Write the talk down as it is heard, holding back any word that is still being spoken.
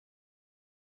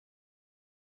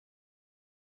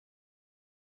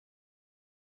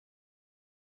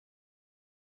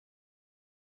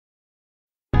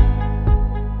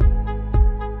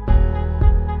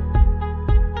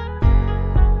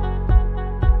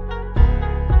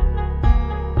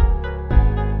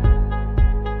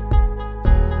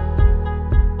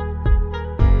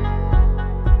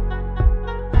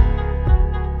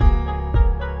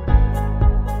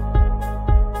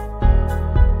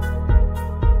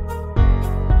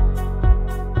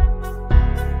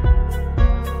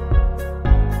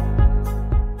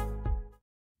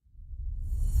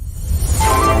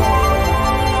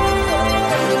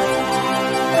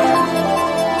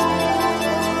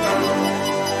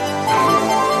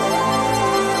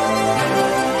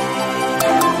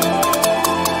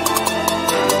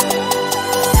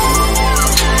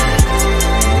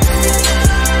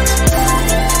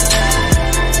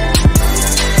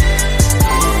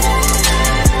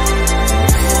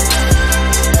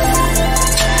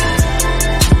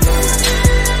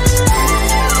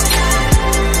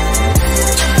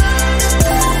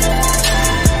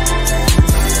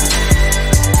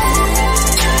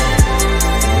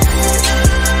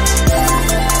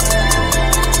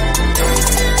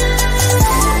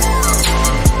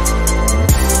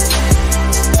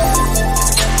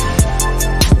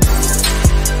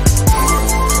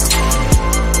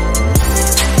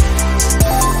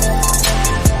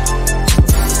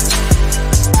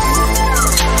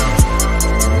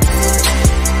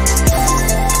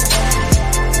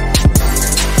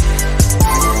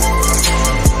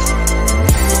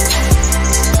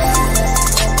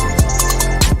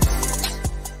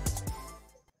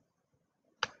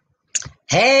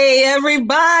Hey,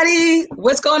 everybody.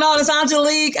 What's going on? It's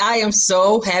Angelique. I am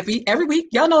so happy every week.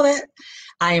 Y'all know that.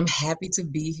 I am happy to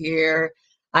be here.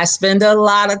 I spend a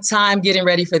lot of time getting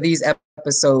ready for these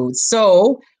episodes.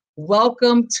 So,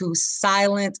 welcome to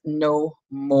Silent No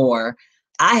More.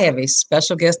 I have a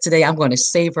special guest today. I'm going to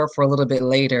save her for a little bit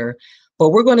later, but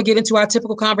we're going to get into our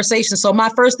typical conversation. So, my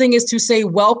first thing is to say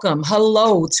welcome,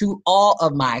 hello to all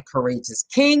of my courageous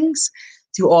kings,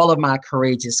 to all of my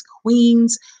courageous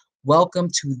queens. Welcome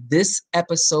to this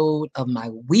episode of my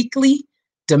weekly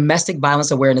domestic violence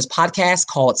awareness podcast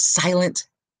called Silent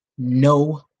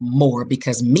No More.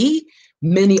 Because me,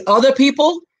 many other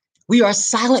people, we are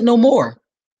silent no more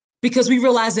because we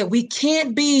realize that we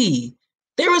can't be.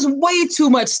 There is way too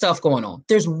much stuff going on.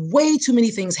 There's way too many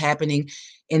things happening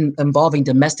involving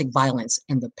domestic violence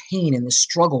and the pain and the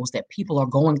struggles that people are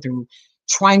going through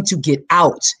trying to get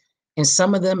out. And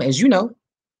some of them, as you know,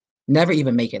 never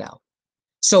even make it out.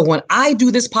 So when I do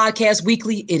this podcast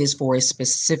weekly, it is for a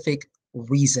specific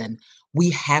reason. We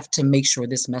have to make sure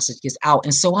this message gets out.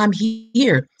 And so I'm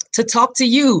here to talk to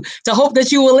you, to hope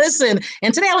that you will listen.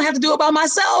 And today I don't have to do it by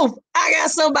myself. I got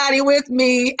somebody with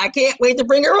me. I can't wait to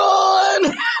bring her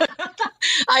on.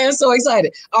 I am so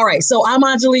excited. All right. So I'm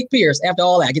Angelique Pierce. After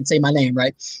all that, I can say my name,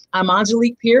 right? I'm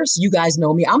Angelique Pierce. You guys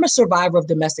know me. I'm a survivor of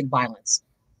domestic violence.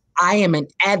 I am an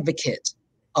advocate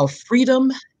of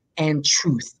freedom and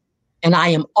truth. And I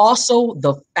am also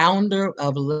the founder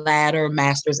of Ladder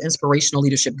Masters Inspirational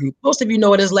Leadership Group. Most of you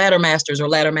know it as Ladder Masters or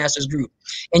Ladder Masters Group.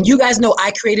 And you guys know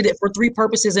I created it for three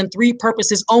purposes and three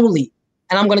purposes only.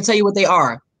 And I'm going to tell you what they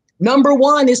are. Number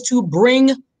one is to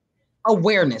bring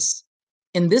awareness.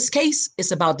 In this case, it's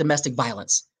about domestic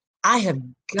violence. I have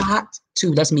got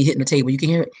to, that's me hitting the table, you can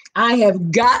hear it. I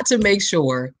have got to make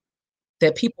sure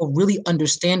that people really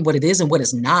understand what it is and what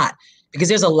it's not. Because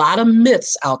there's a lot of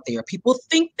myths out there. People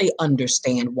think they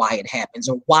understand why it happens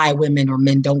or why women or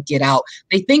men don't get out.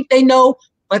 They think they know,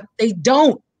 but they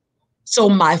don't. So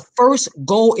my first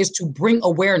goal is to bring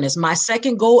awareness. My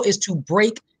second goal is to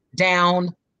break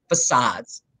down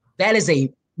facades. That is a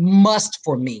must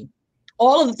for me.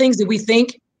 All of the things that we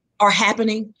think are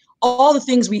happening, all the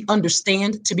things we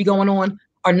understand to be going on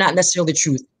are not necessarily the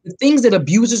truth. The things that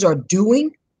abusers are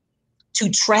doing to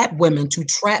trap women, to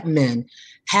trap men,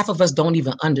 half of us don't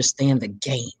even understand the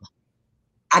game.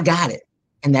 I got it.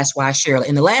 And that's why I share it.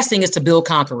 And the last thing is to build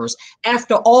conquerors.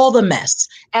 After all the mess,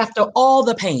 after all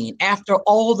the pain, after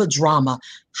all the drama,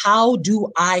 how do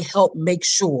I help make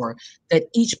sure that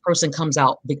each person comes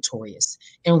out victorious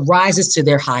and rises to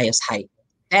their highest height?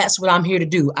 That's what I'm here to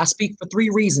do. I speak for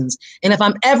three reasons. And if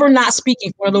I'm ever not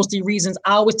speaking for those three reasons,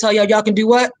 I always tell y'all can do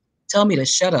what? Tell me to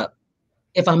shut up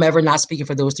if I'm ever not speaking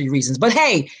for those three reasons. But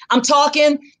hey, I'm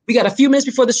talking. We got a few minutes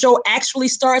before the show actually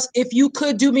starts. If you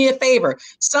could do me a favor,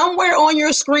 somewhere on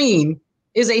your screen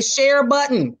is a share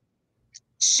button.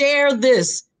 Share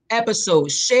this episode,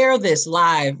 share this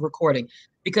live recording,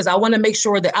 because I want to make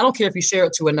sure that I don't care if you share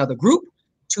it to another group,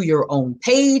 to your own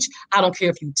page. I don't care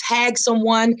if you tag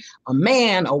someone, a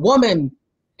man, a woman,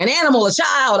 an animal, a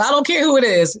child. I don't care who it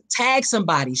is. Tag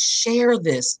somebody, share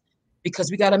this.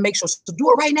 Because we got to make sure to do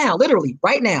it right now, literally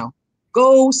right now.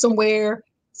 Go somewhere,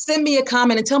 send me a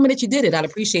comment and tell me that you did it. I'd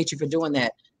appreciate you for doing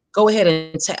that. Go ahead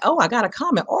and say, oh, I got a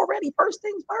comment already. First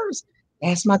things first.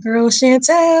 That's my girl,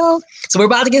 Chantel. So we're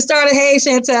about to get started. Hey,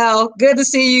 Chantel, good to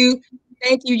see you.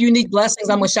 Thank you, Unique Blessings.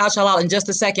 I'm going to shout y'all out in just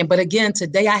a second. But again,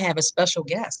 today I have a special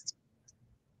guest.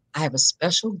 I have a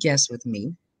special guest with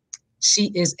me.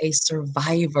 She is a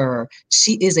survivor.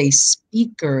 She is a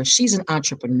speaker. She's an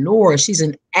entrepreneur. She's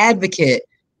an advocate.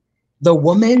 The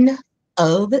woman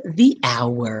of the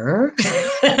hour.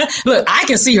 Look, I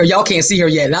can see her. Y'all can't see her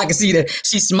yet. And I can see that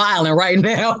she's smiling right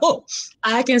now.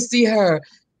 I can see her.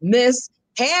 Miss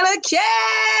Hannah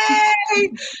Kay.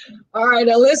 All right,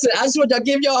 now listen, I just want to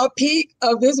give y'all a peek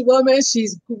of this woman.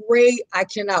 She's great. I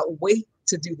cannot wait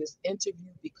to do this interview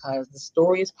because the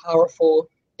story is powerful.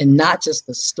 And not just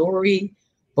the story,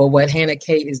 but what Hannah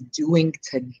Kay is doing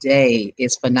today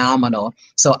is phenomenal.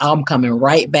 So I'm coming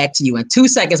right back to you in 2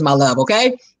 seconds, my love,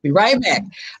 okay? Be right back.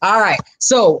 All right.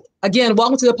 So again,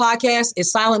 welcome to the podcast.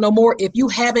 It's Silent No More. If you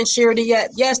haven't shared it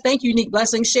yet, yes, thank you, Unique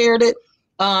Blessings, shared it.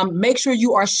 Make sure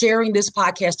you are sharing this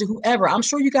podcast to whoever. I'm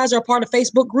sure you guys are a part of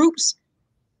Facebook groups.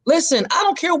 Listen, I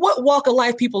don't care what walk of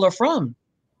life people are from.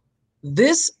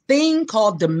 This thing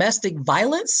called domestic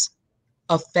violence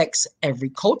affects every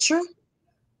culture,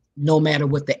 no matter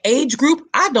what the age group.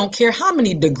 I don't care how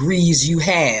many degrees you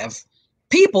have.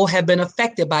 People have been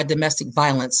affected by domestic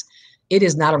violence. It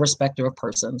is not a respecter of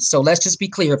persons. So let's just be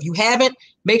clear. If you haven't,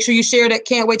 make sure you share that.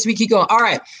 Can't wait till we keep going. All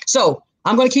right. So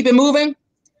I'm going to keep it moving.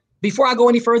 Before I go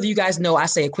any further, you guys know I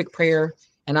say a quick prayer,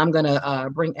 and I'm going to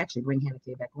bring Hannah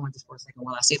Kay back on just for a second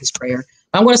while I say this prayer.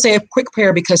 I'm going to say a quick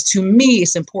prayer because to me,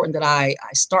 it's important that I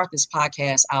start this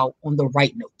podcast out on the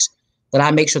right note, that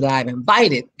I make sure that I've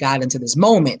invited God into this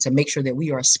moment to make sure that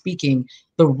we are speaking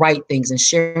the right things and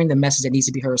sharing the message that needs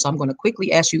to be heard. So I'm going to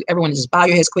quickly ask you, everyone, to just bow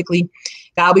your heads quickly.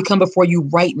 God, we come before you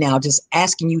right now, just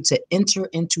asking you to enter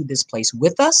into this place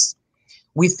with us.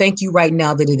 We thank you right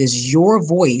now that it is your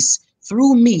voice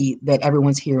through me that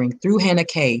everyone's hearing, through Hannah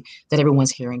Kay that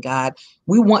everyone's hearing. God,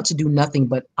 we want to do nothing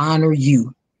but honor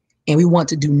you. And we want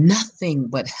to do nothing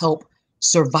but help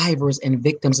survivors and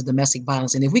victims of domestic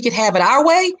violence. And if we could have it our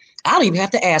way, I don't even have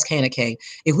to ask Hannah Kay.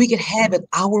 If we could have it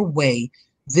our way,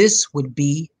 this would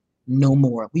be no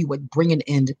more. We would bring an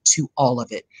end to all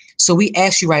of it. So we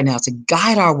ask you right now to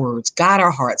guide our words, guide our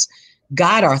hearts,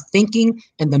 guide our thinking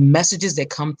and the messages that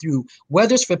come through,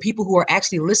 whether it's for people who are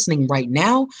actually listening right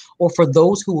now or for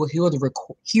those who will hear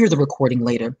the recording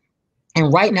later.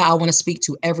 And right now, I want to speak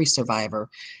to every survivor,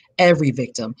 every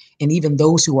victim, and even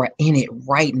those who are in it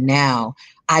right now.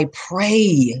 I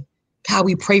pray, God,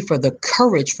 we pray for the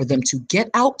courage for them to get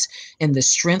out and the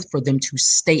strength for them to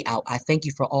stay out. I thank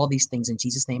you for all these things. In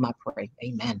Jesus' name I pray.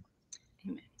 Amen.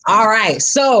 Amen. All right.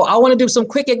 So I want to do some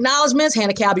quick acknowledgments.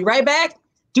 Hannah Kay, I'll be right back.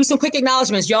 Do some quick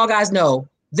acknowledgments. Y'all guys know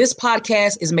this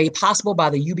podcast is made possible by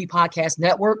the UB Podcast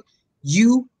Network.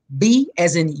 UB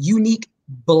as in Unique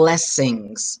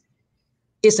Blessings.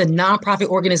 It's a nonprofit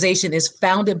organization. It's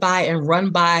founded by and run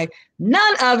by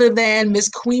none other than Miss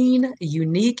Queen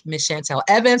Unique, Miss Chantel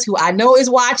Evans, who I know is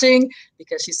watching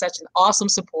because she's such an awesome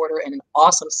supporter and an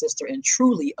awesome sister and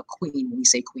truly a queen when we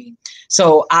say queen.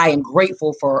 So I am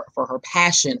grateful for her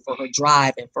passion, for her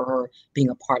drive, and for her being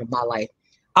a part of my life.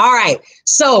 All right.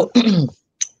 So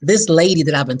this lady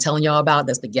that I've been telling y'all about,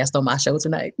 that's the guest on my show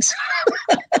tonight.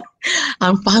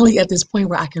 I'm finally at this point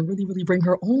where I can really, really bring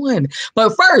her on.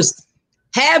 But first,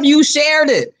 have you shared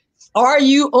it? Are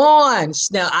you on?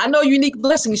 Now, I know Unique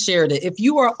Blessings shared it. If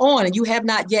you are on and you have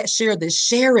not yet shared this,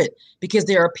 share it, because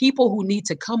there are people who need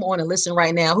to come on and listen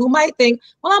right now who might think,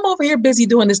 well, I'm over here busy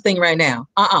doing this thing right now.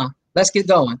 Let's get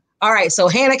going. All right. So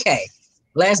Hannah Kay,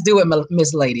 let's do it,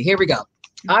 Miss Lady. Here we go.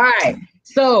 All right.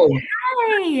 So,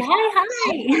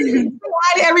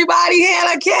 hi, everybody.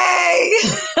 Hannah Kay.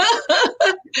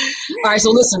 All right.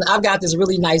 So listen, I've got this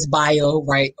really nice bio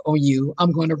right on you.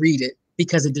 I'm going to read it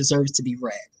because it deserves to be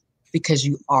read, because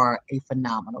you are a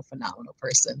phenomenal, phenomenal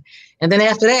person. And then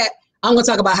after that, I'm going to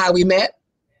talk about how we met.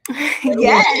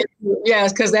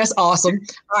 Yes, because that's awesome.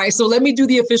 All right. So let me do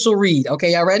the official read.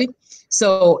 Okay. Y'all ready?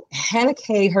 So Hannah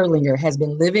Kay Herdlinger has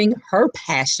been living her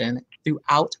passion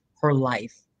throughout her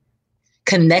life,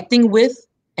 connecting with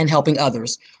and helping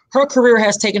others. Her career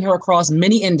has taken her across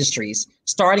many industries,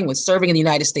 starting with serving in the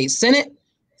United States Senate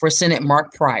for Senate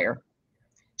Mark Pryor.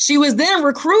 She was then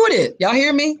recruited. Y'all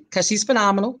hear me? Because she's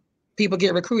phenomenal. People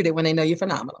get recruited when they know you're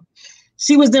phenomenal.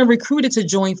 She was then recruited to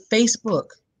join Facebook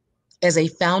as a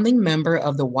founding member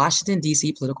of the Washington,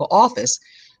 D.C. political office.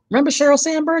 Remember Sheryl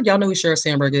Sandberg? Y'all know who Sheryl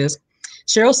Sandberg is.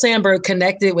 Sheryl Sandberg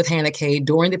connected with Hannah Kay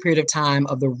during the period of time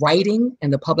of the writing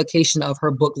and the publication of her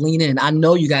book, Lean In. I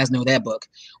know you guys know that book,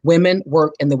 Women,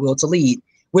 Work, and the Will to Lead,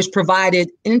 which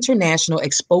provided international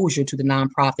exposure to the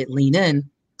nonprofit Lean In,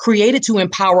 created to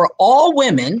empower all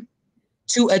women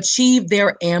to achieve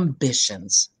their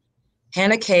ambitions.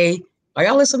 Hannah Kay, are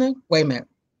y'all listening? Wait a minute.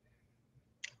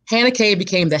 Hannah Kay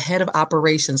became the head of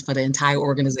operations for the entire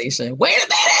organization. Wait a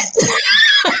minute.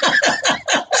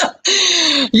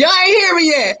 Y'all ain't hear me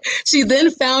yet. She then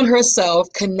found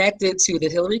herself connected to the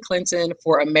Hillary Clinton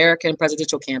for American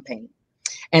presidential campaign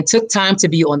and took time to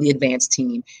be on the advance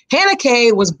team. Hannah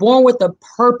Kay was born with the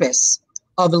purpose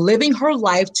of living her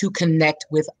life to connect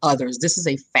with others. This is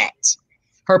a fact.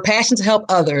 Her passion to help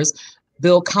others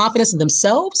build confidence in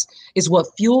themselves is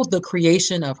what fueled the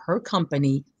creation of her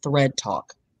company, Thread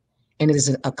Talk. And it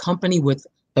is a company with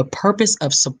the purpose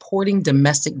of supporting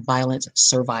domestic violence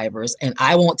survivors. And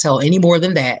I won't tell any more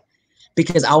than that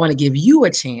because I want to give you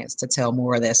a chance to tell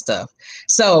more of that stuff.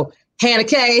 So, Hannah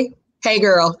Kay, hey,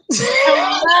 girl.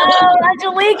 Hello,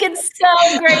 Angelique. It's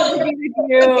so great to be with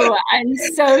you. I'm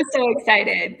so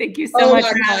excited. Thank you so much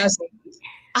for having me.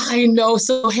 I know.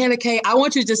 So, Hannah Kay, I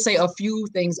want you to just say a few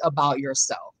things about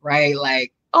yourself, right?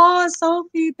 Like, oh,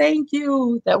 Sophie, thank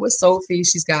you. That was Sophie.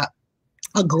 She's got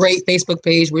a great Facebook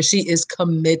page where she is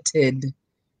committed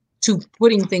to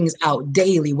putting things out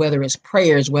daily, whether it's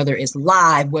prayers, whether it's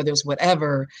live, whether it's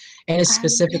whatever. And it's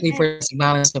specifically for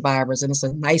violence survivors. And it's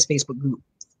a nice Facebook group.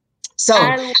 So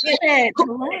I love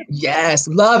it. Yes,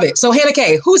 love it. So Hannah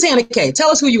Kay, who's Hannah Kay? Tell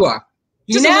us who you are.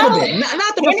 Just a little bit.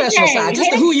 Not the professional side,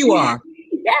 just who you are.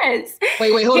 Yes.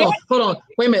 Wait, hold on.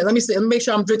 Wait a minute. Let me make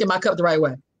sure I'm drinking my cup the right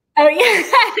way. Oh yes,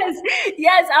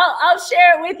 yes. I'll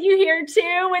share it with you here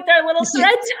too with our little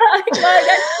thread talk mug.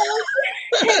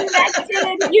 I'm so connected,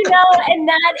 and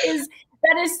that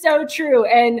is so true.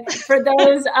 And for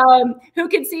those who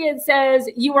can see, it says,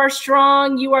 "You are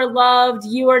strong, you are loved,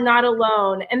 you are not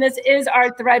alone." And this is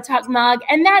our thread talk mug,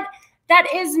 and that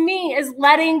is me, is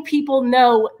letting people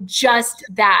know just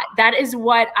that. That is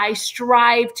what I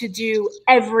strive to do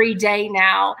every day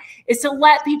now, is to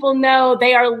let people know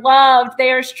they are loved,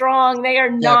 they are strong, they are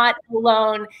not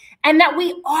alone, and that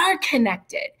we are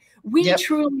connected. We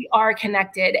truly are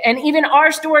connected. And even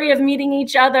our story of meeting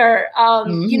each other,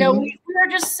 we are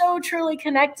just so truly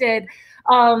connected.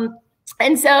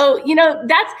 And so,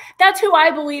 that's who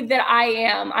I believe that I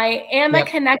am. I am a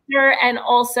connector, and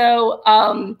also,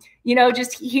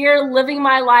 just here living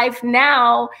my life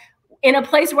now in a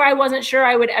place where I wasn't sure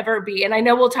I would ever be. And I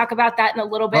know we'll talk about that in a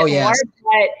little bit more,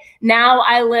 but now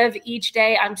I live each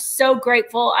day. I'm so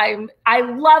grateful. I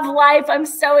love life. I'm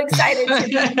so excited to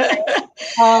be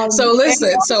here. So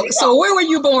listen, so where were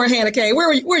you born, Hannah Kay? Where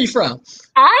are you from?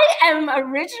 I am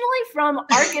originally from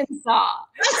Arkansas.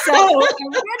 Over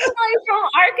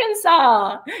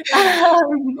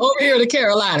here in the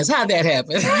Carolinas. How'd that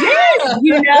happen?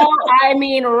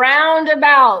 Yes,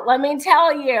 roundabout, let me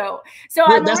tell you. So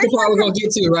that's the part we're going to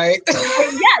get to, right?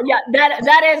 Yeah,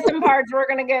 that is some parts we're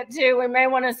going to get to. We may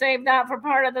want to save that for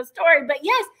part of the story. But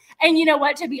yes, and you know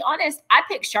what? To be honest, I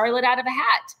picked Charlotte out of a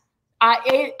hat.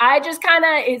 I just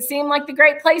it seemed like the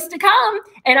great place to come.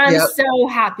 And I'm so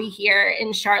happy here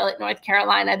in Charlotte, North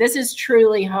Carolina. This is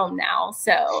truly home now.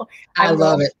 So I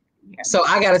love it. So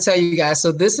I got to tell you guys,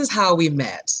 so this is how we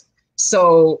met.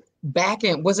 So back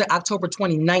in, was it October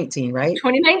 2019, right?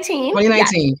 2019.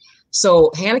 Yes.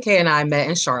 So Hannah Kay and I met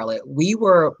in Charlotte. We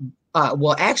were,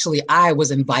 actually I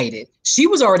was invited. She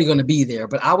was already going to be there,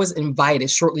 but I was invited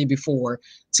shortly before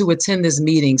to attend this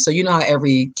meeting. So you know how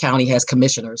every county has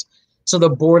commissioners. So the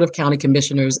Board of County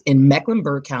Commissioners in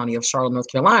Mecklenburg County of Charlotte, North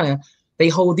Carolina, they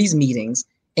hold these meetings.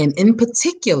 And in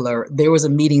particular, there was a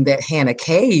meeting that Hannah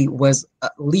Kay was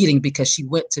leading because she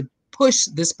went to push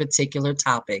this particular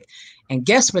topic. And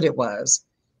guess what it was?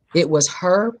 It was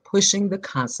her pushing the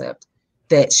concept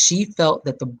that she felt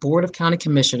that the Board of County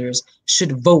Commissioners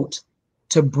should vote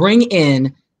to bring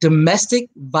in Domestic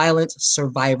Violence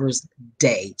Survivors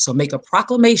Day. So make a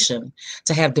proclamation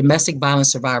to have Domestic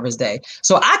Violence Survivors Day.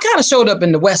 So I kind of showed up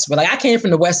in the West, but I came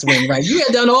from the West Wing, right? You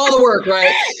had done all the work,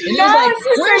 right? And no, it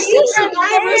was where's the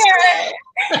survivors?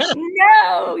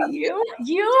 No,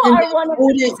 you are one of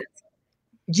the.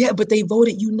 Yeah, but they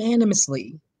voted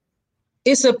unanimously.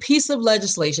 It's a piece of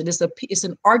legislation. It's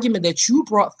an argument that you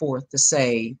brought forth to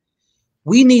say,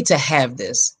 we need to have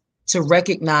this to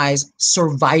recognize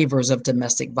survivors of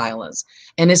domestic violence.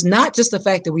 And it's not just the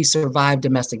fact that we survive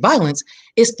domestic violence,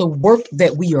 it's the work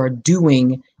that we are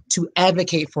doing to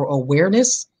advocate for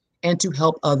awareness and to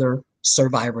help other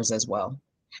survivors as well.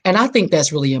 And I think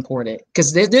that's really important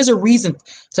because there's a reason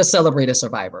to celebrate a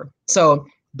survivor. So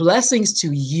blessings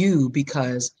to you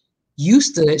because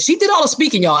she did all the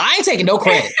speaking, y'all. I ain't taking no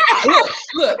credit.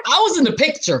 Look, I was in the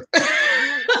picture.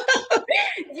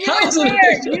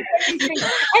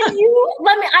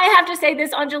 I have to say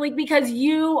this, Angelique, because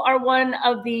you are one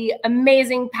of the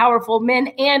amazing, powerful men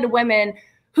and women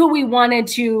who we wanted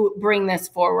to bring this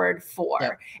forward for.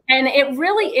 Yep. And it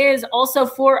really is also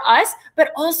for us,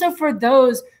 but also for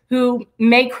those who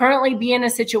may currently be in a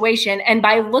situation. And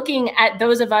by looking at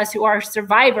those of us who are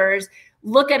survivors,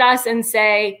 look at us and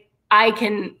say, I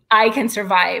can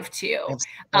survive too.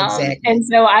 Exactly. And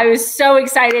so I was so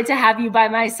excited to have you by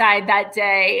my side that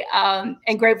day,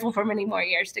 and grateful for many more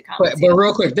years to come. But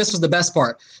real quick, this was the best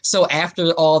part. So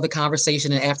after all the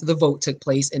conversation and after the vote took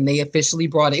place and they officially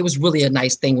brought it was really a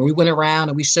nice thing where we went around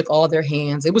and we shook all their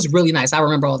hands. It was really nice. I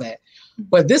remember all that.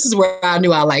 But this is where I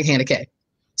knew I liked Hannah Kay.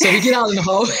 So we get out in the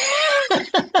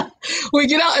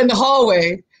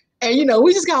hallway. And,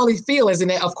 we just got all these feelings.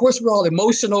 And then, of course, we're all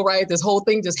emotional, right? This whole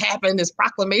thing just happened. This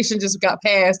proclamation just got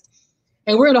passed.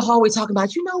 And we're in the hallway talking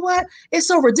about, you know what? It's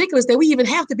so ridiculous that we even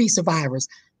have to be survivors.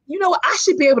 You know what? I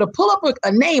should be able to pull up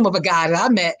a name of a guy that I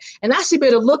met. And I should be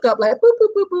able to look up like, boop, boop,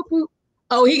 boop, boop, boop.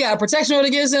 Oh, he got a protection order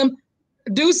against him.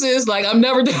 Deuces. Like, I'm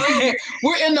never doing it.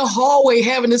 We're in the hallway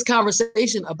having this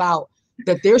conversation about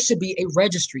that there should be a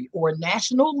registry or a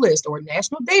national list or a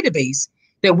national database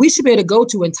that we should be able to go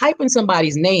to and type in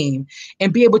somebody's name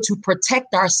and be able to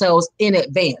protect ourselves in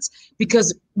advance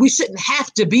because we shouldn't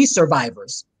have to be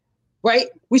survivors, right?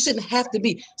 We shouldn't have to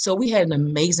be. So we had an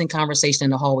amazing conversation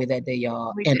in the hallway that day,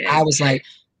 y'all. I was like,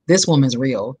 this woman's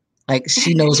real. Like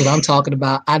she knows what I'm talking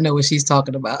about. I know what she's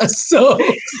talking about. So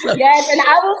yes, and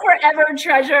I will forever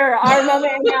treasure our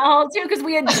moment in that hall too, because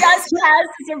we had just passed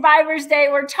Survivor's Day.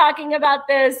 We're talking about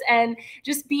this and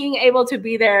just being able to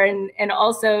be there and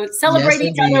also celebrate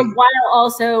each other while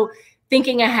also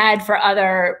thinking ahead for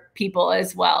other people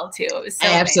as well too. It was so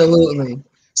absolutely amazing.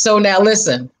 So now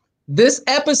listen, this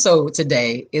episode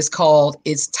today is called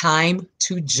 "It's Time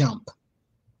to Jump."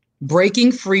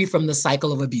 Breaking free from the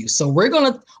cycle of abuse. So we're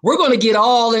gonna get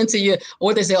all into your,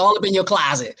 what they say, all up in your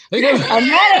closet. I'm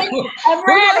ready. We're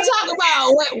gonna talk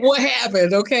about what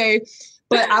happened, okay?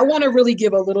 But I want to really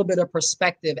give a little bit of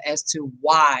perspective as to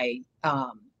why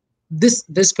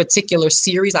this particular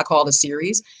series, I call the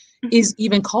series, is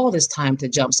even called "It's Time to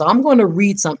Jump." So I'm going to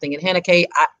read something, and Hannah Kay,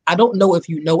 I don't know if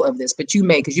you know of this, but you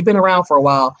may, because you've been around for a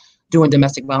while doing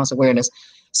domestic violence awareness.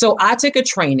 So I took a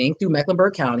training through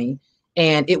Mecklenburg County,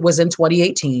 and it was in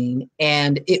 2018,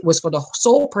 and it was for the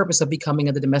sole purpose of becoming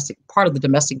part of the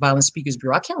Domestic Violence Speakers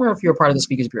Bureau. I can't remember if you're a part of the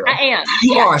Speakers Bureau. I am.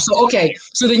 You are. So okay.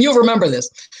 So then you'll remember this.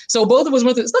 So both of us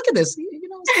went through this. Look at this. You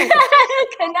know, it's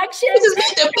like connection. It's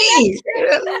meant to be.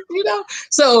 You know.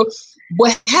 So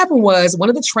what happened was, one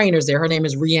of the trainers there, her name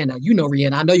is Rihanna. You know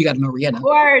Rihanna. I know you got to know Rihanna. Of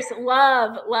course,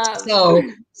 love.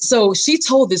 So she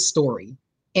told this story.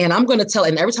 And I'm going to tell,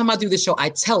 and every time I do this show, I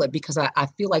tell it because I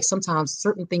feel like sometimes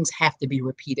certain things have to be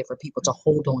repeated for people to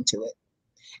hold on to it.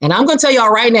 And I'm going to tell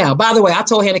y'all right now, by the way, I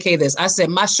told Hannah Kay this. I said,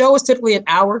 my show is typically an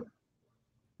hour,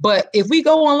 but if we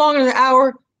go on longer than an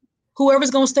hour,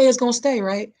 whoever's going to stay is going to stay,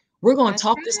 right? We're going to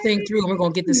talk this thing through and we're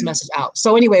going to get this message out.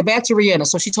 So anyway, back to Rihanna.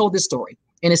 So she told this story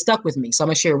and it stuck with me. So I'm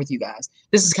going to share it with you guys.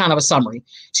 This is kind of a summary.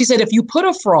 She said, if you put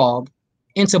a frog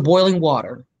into boiling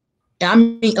water, I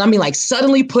mean, like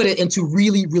suddenly put it into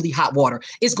really, really hot water,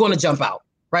 it's going to jump out,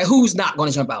 right? Who's not going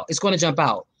to jump out? It's going to jump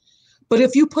out. But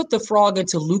if you put the frog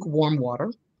into lukewarm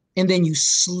water and then you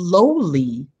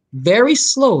slowly, very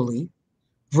slowly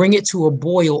bring it to a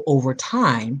boil over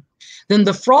time, then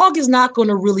the frog is not going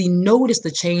to really notice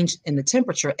the change in the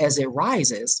temperature as it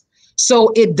rises.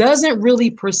 So it doesn't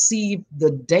really perceive the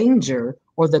danger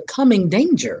or the coming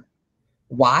danger.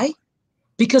 Why?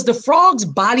 Because the frog's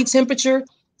body temperature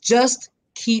just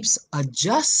keeps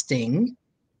adjusting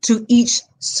to each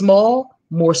small,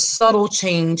 more subtle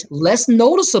change, less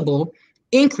noticeable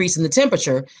increase in the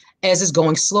temperature as it's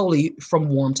going slowly from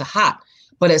warm to hot.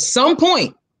 But at some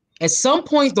point,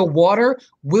 the water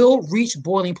will reach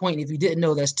boiling point. And if you didn't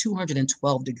know, that's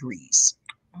 212 degrees.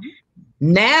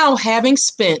 Now, having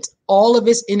spent all of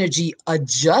its energy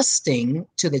adjusting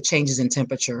to the changes in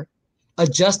temperature,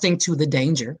 adjusting to the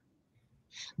danger,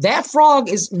 that frog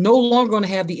is no longer going to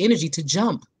have the energy to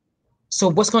jump. So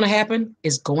what's going to happen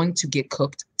is going to get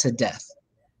cooked to death.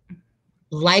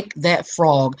 Like that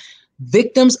frog,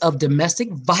 victims of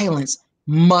domestic violence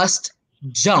must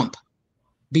jump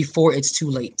before it's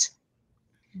too late.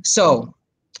 So,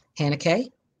 Hannah Kay,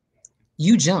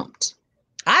 you jumped.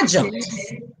 I jumped.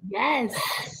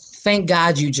 Yes. Thank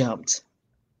God you jumped.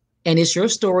 And it's your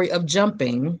story of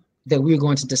jumping that we're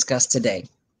going to discuss today.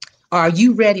 Are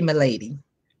you ready, my lady?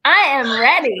 I am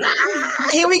ready.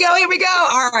 Here we go.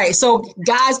 All right. So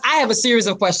guys, I have a series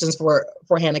of questions for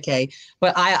Hannah Kay,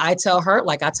 but I tell her,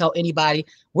 like I tell anybody,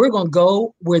 we're going to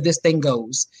go where this thing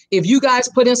goes. If you guys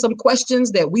put in some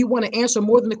questions that we want to answer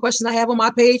more than the questions I have on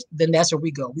my page, then that's where we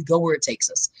go. We go where it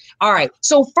takes us. All right.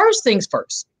 So first things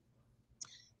first,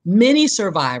 many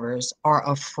survivors are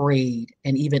afraid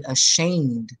and even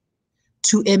ashamed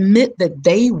to admit that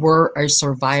they were a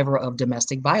survivor of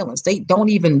domestic violence. They don't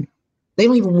even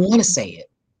want to say it.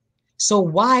 So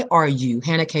why are you,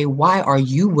 Hannah Kay, why are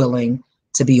you willing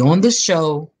to be on this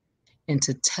show and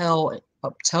to tell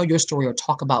your story or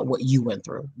talk about what you went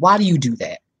through? Why do you do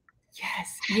that?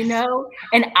 Yes,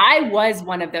 and I was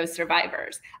one of those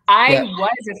survivors. I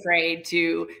was afraid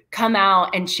to come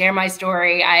out and share my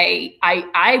story.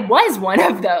 I was one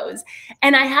of those.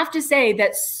 And I have to say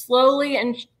that slowly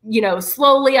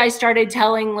I started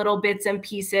telling little bits and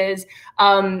pieces.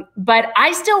 But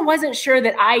I still wasn't sure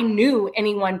that I knew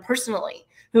anyone personally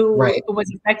who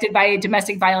was affected by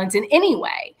domestic violence in any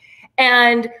way.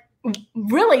 And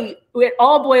really, it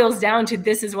all boils down to,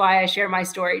 this is why I share my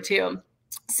story too.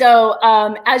 So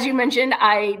as you mentioned,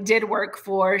 I did work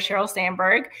for Sheryl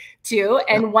Sandberg too.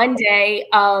 And one day,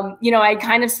 I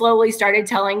kind of slowly started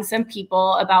telling some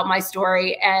people about my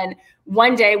story. And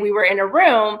one day we were in a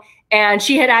room and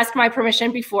she had asked my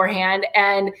permission beforehand,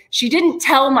 and she didn't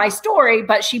tell my story,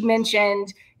 but she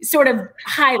mentioned, sort of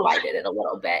highlighted it a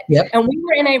little bit. And we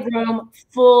were in a room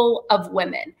full of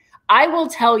women. I will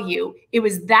tell you, it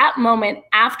was that moment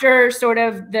after sort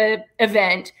of the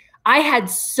event, I had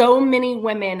so many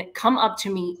women come up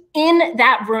to me in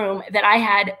that room that I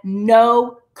had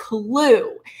no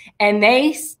clue. And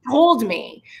they told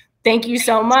me, thank you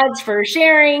so much for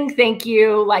sharing. Thank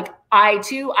you. Like I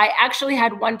actually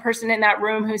had one person in that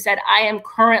room who said, I am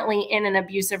currently in an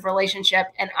abusive relationship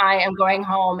and I am going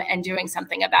home and doing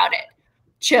something about it.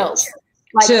 Chills.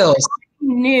 Like, chills. I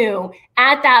knew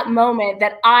at that moment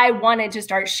that I wanted to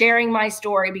start sharing my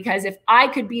story, because if I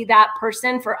could be that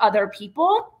person for other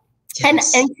people,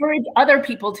 yes, and encourage other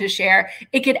people to share,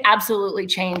 it could absolutely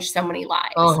change so many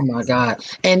lives. Oh my God.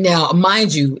 And now,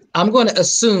 mind you, I'm going to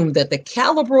assume that the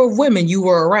caliber of women you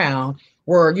were around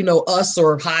were, you know, us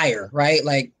or higher, right?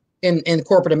 Like in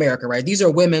corporate America, right? These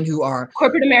are women who are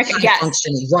corporate America, yes,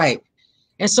 functioning, right?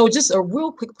 And so just a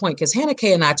real quick point, because Hannah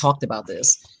Kay and I talked about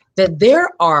this, that there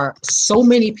are so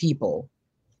many people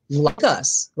like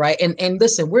us, right? And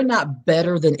listen, we're not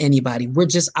better than anybody. We're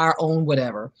just our own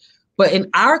whatever. But in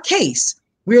our case,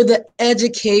 we're the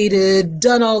educated,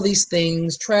 done all these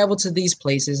things, traveled to these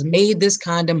places, made this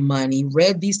kind of money,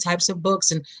 read these types of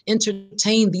books, and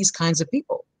entertained these kinds of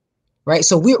people, right?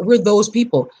 So we're those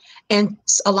people. And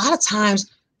a lot of times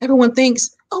everyone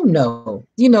thinks, oh no,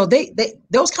 you know, they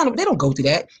don't go through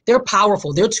that. They're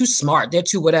powerful. They're too smart. They're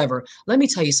too whatever. Let me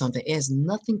tell you something. It has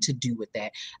nothing to do with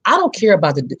that. I don't care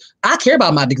about I care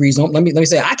about my degrees. Let me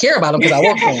say, I care about them because I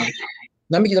work for them.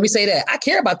 Let me say that. I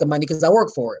care about the money because I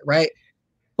work for it, right?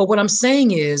 But what I'm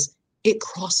saying is it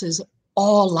crosses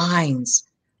all lines.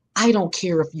 I don't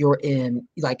care if you're in,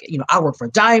 like, you know, I work for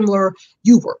Daimler.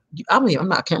 You work, I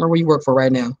can't remember where you work for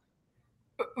right now.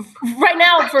 Right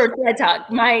now for Thread Talk,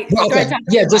 Thread Talk.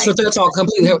 Yeah, just for Thread Talk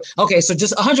completely. Okay, so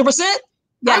just 100%? Yes.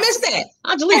 I missed that.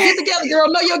 Angelique, get together,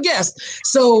 girl. Know your guest.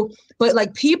 So, but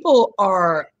like people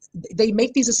they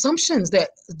make these assumptions that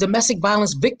domestic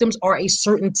violence victims are a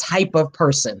certain type of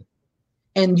person.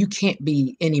 And you can't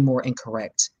be any more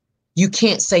incorrect. You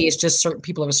can't say it's just certain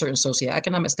people of a certain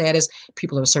socioeconomic status,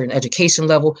 people of a certain education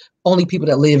level, only people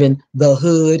that live in the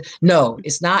hood. No,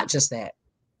 it's not just that.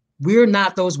 We're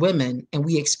not those women, and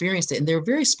we experienced it. And there are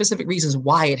very specific reasons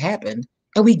why it happened.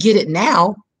 And we get it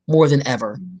now more than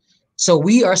ever. So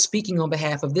we are speaking on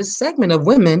behalf of this segment of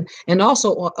women, and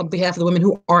also on behalf of the women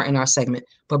who aren't in our segment,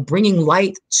 but bringing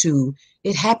light to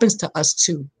it happens to us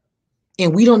too.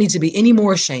 And we don't need to be any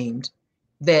more ashamed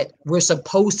that we're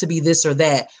supposed to be this or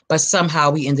that, but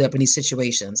somehow we ended up in these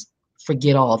situations.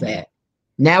 Forget all that.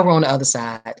 Now we're on the other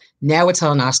side. Now we're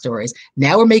telling our stories.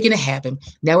 Now we're making it happen.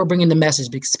 Now we're bringing the message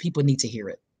because people need to hear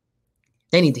it.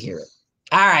 They need to hear it.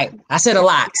 All right. I said a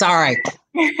lot. Sorry.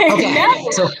 Okay. No.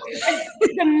 So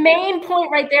the main point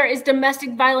right there is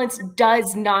domestic violence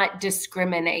does not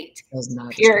discriminate.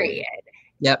 Period.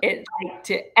 Yep. It's like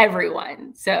to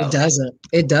everyone. So it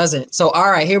doesn't. So,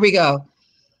 all right, here we go.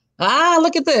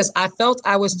 Look at this. I felt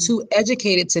I was too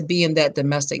educated to be in that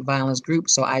domestic violence group,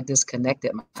 so I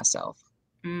disconnected myself.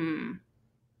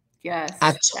 Yes.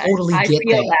 I totally get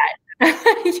that.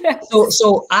 Yes.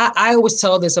 So I always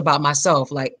tell this about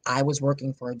myself. Like, I was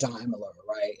working for a Daimler,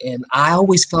 right? And I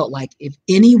always felt like if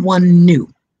anyone knew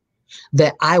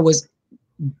that I was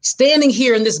standing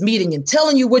here in this meeting and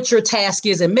telling you what your task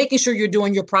is and making sure you're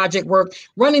doing your project work,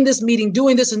 running this meeting,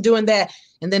 doing this and doing that.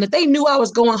 And then if they knew I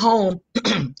was going home,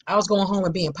 I was going home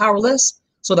and being powerless.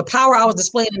 So the power I was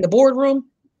displaying in the boardroom,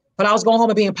 but I was going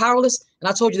home and being powerless. And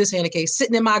I told you this, Hannah Kay,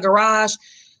 sitting in my garage,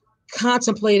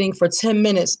 contemplating for 10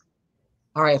 minutes.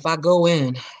 All right, if I go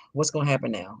in, what's going to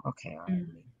happen now? Okay. All right.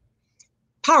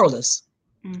 Powerless.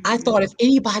 I thought if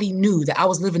anybody knew that I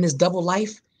was living this double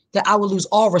life, that I would lose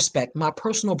all respect. My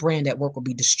personal brand at work will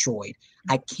be destroyed.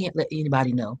 I can't let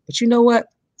anybody know. But you know what?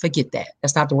 Forget that.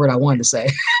 That's not the word I wanted to say.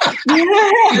 Forget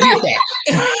that.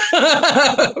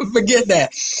 Forget that.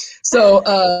 So,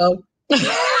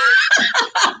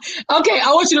 okay,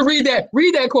 I want you to read that.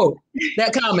 Read that quote,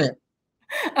 that comment.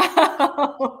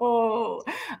 Oh,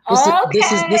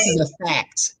 this is a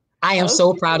fact. I am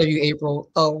so proud of you, April.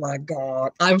 Oh my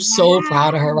God. I'm so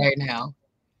proud of her right now.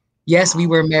 Yes, we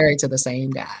were married to the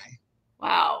same guy.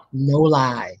 Wow. No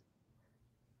lie.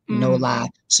 No lie.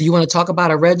 So you want to talk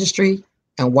about a registry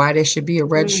and why there should be a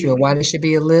registry or why there should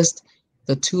be a list?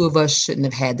 The two of us shouldn't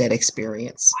have had that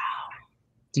experience. Wow.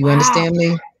 Do you understand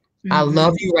me? I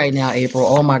love you right now, April.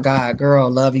 Oh my God, girl,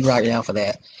 love you right now for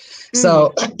that.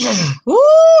 So, woo,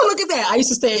 look at that. I used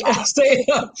to stay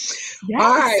up. Yes.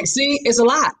 All right. See, it's a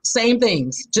lot. Same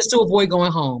things, just to avoid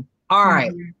going home. All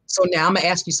right. So now I'm going to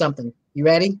ask you something. You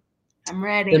ready? I'm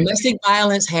ready. Domestic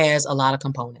violence has a lot of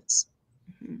components.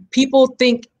 People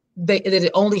think that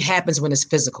it only happens when it's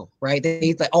physical, right?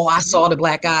 They think, oh, I saw the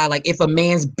black eye. Like if a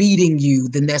man's beating you,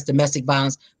 then that's domestic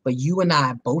violence. But you and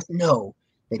I both know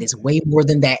That is way more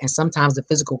than that. And sometimes the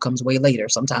physical comes way later.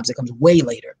 Sometimes it comes way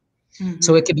later.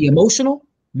 So it could be emotional,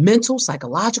 mental,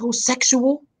 psychological,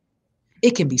 sexual.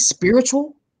 It can be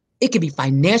spiritual. It can be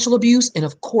financial abuse, and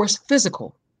of course,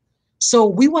 physical. So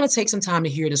we want to take some time to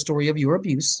hear the story of your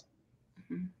abuse.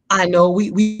 I know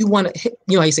we want to hit,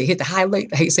 you say hit the highlight.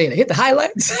 I hate saying it, hit the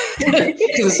highlights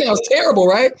because it sounds terrible,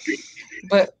 right?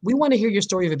 But we want to hear your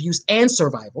story of abuse and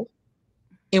survival,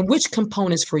 and which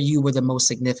components for you were the most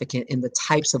significant in the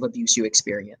types of abuse you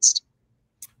experienced.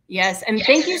 Yes. And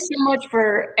thank you so much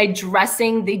for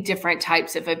addressing the different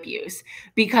types of abuse,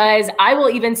 because I will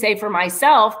even say for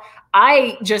myself,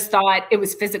 I just thought it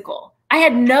was physical. I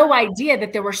had no idea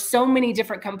that there were so many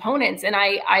different components. And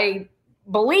I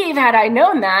believe had I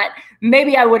known that,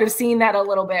 maybe I would have seen that a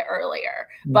little bit earlier.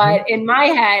 But in my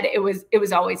head, it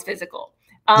was always physical.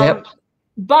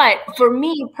 But for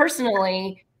me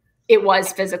personally, it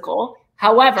was physical.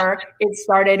 However, it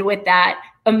started with that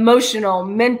emotional,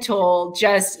 mental,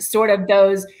 just sort of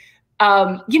those,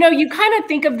 you kind of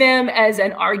think of them as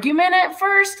an argument at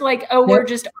first, like, oh, we're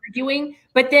just arguing.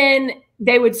 But then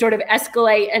they would sort of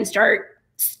escalate and start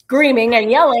screaming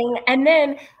and yelling. And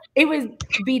then it would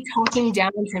be talking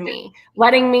down to me,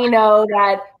 letting me know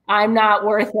that I'm not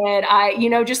worth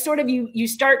it. Just sort of you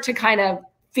start to kind of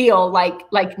feel like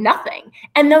nothing.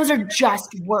 And those are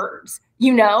just words,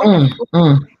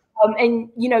 and,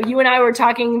 you and I were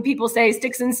talking, people say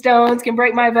sticks and stones can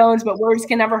break my bones, but words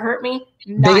can never hurt me.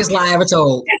 Biggest lie ever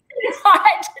told.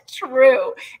 Not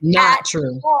true. Not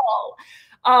true. All.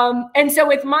 And so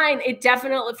with mine, it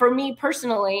definitely, for me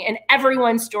personally, and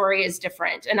everyone's story is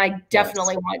different. And I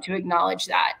definitely want to acknowledge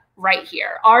that right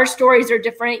here. Our stories are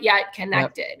different, yet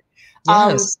connected.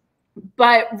 Yes.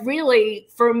 But really,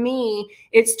 for me,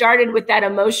 it started with that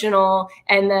emotional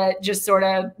and the just sort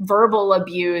of verbal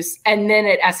abuse, and then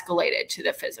it escalated to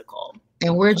the physical.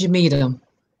 And where'd you meet him?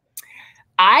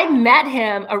 I met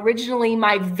him originally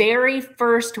my very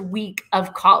first week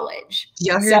of college.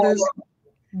 Y'all hear this?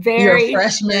 You're a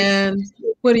freshman.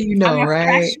 What do you know, I'm a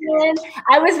right? Freshman.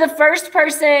 I was the first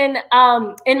person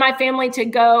in my family to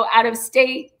go out of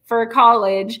state for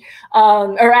college,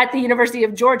 or at the University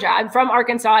of Georgia. I'm from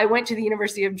Arkansas. I went to the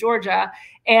University of Georgia.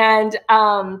 And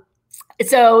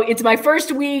so it's my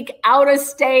first week out of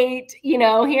state,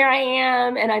 here I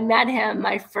am. And I met him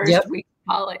my first week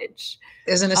of college.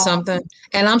 Isn't it something?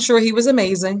 And I'm sure he was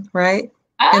amazing, right?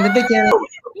 In the beginning.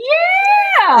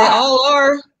 Yeah. They all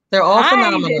are. They're all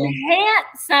phenomenal.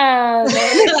 Handsome.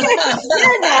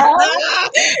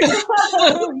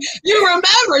 You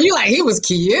remember, he was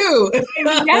cute.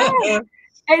 Yeah.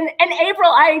 And April,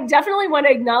 I definitely want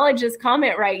to acknowledge this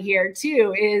comment right here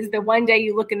too, is the one day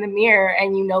you look in the mirror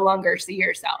and you no longer see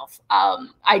yourself.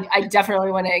 I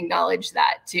definitely want to acknowledge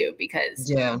that too, because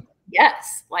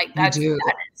yes, that's that's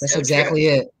so exactly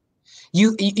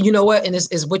true. it. You know what? And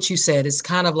it's what you said. It's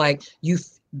kind of like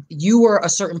you were a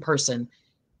certain person.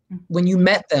 When you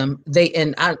met them,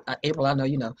 April, I know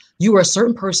you were a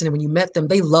certain person, and when you met them,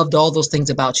 they loved all those things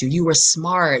about you. You were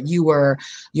smart, you were,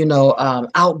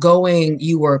 outgoing,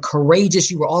 you were courageous,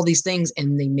 you were all these things,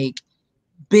 and they make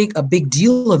a big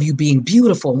deal of you being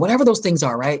beautiful, and whatever those things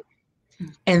are, right?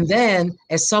 And then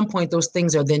at some point, those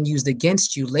things are then used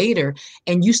against you later,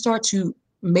 and you start to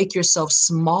make yourself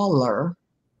smaller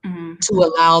to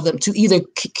allow them to either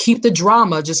keep the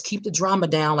drama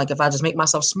down. Like if I just make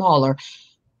myself smaller,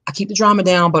 I keep the drama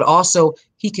down, but also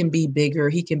he can be bigger.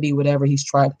 He can be whatever he's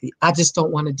trying to be. I just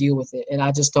don't want to deal with it. And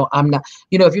I'm not,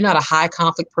 if you're not a high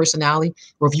conflict personality,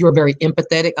 or if you're very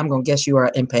empathetic, I'm going to guess you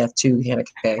are an empath too, Hannah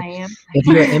Kay. I am. If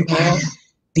you're an empath,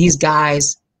 these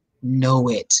guys know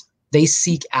it. They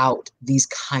seek out these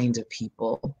kinds of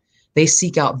people. They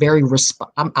seek out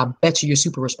I bet you're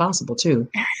super responsible too.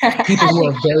 People who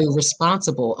are very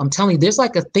responsible. I'm telling you, there's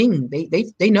like a thing.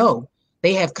 They know.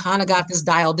 They have kind of got this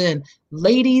dialed in.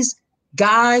 Ladies,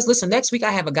 guys, listen, next week I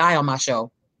have a guy on my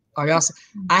show.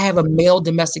 I have a male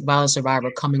domestic violence survivor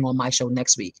coming on my show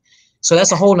next week. So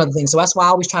that's a whole nother thing. So that's why I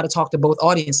always try to talk to both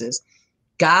audiences.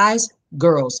 Guys,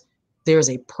 girls, there's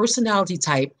a personality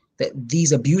type that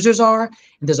these abusers are,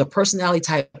 and there's a personality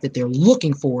type that they're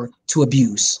looking for to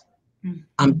abuse.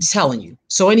 I'm telling you.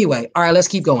 So anyway, all right, let's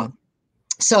keep going.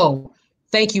 So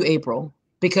thank you, April.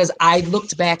 Because I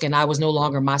looked back and I was no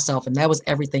longer myself. And that was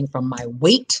everything from my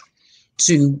weight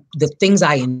to the things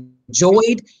I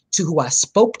enjoyed to who I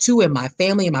spoke to, and my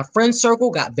family and my friend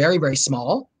circle got very, very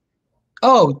small.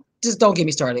 Oh, just don't get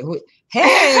me started.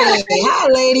 Hey, hi,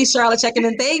 lady. Charlotte checking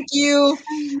in. Thank you.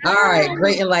 All right.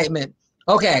 Great enlightenment.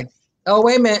 Okay. Oh,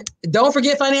 wait a minute. Don't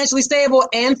forget financially stable,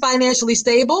 and financially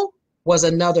stable was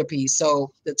another piece.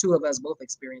 So the two of us both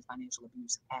experienced financial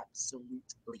abuse.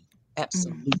 Absolutely.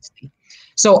 Absolutely.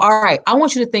 So, all right, I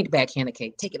want you to think back, Hannah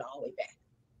Kay. Take it all the way back.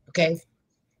 Okay.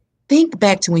 Think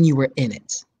back to when you were in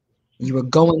it. You were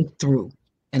going through.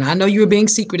 And I know you were being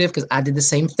secretive because I did the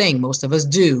same thing. Most of us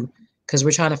do, because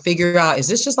we're trying to figure out, is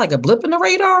this just like a blip in the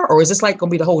radar, or is this like going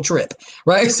to be the whole trip?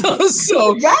 Right.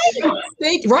 So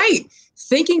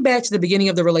thinking back to the beginning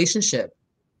of the relationship,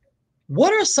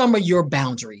 what are some of your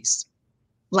boundaries?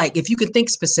 Like, if you could think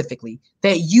specifically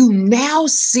that you now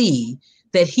see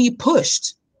that he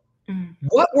pushed,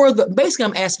 what were basically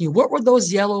I'm asking you, what were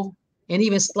those yellow and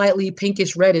even slightly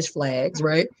pinkish reddish flags,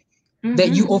 right?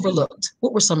 That you overlooked?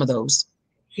 What were some of those?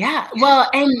 Yeah, well,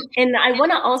 and I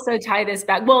want to also tie this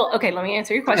back. Well, okay, let me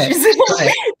answer your questions. Go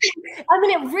ahead. I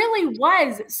mean, it really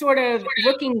was sort of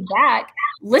looking back,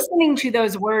 listening to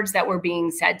those words that were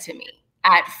being said to me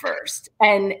at first,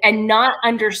 and not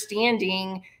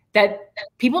understanding that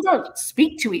people don't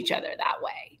speak to each other that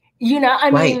way. You know,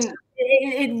 I mean,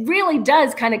 it really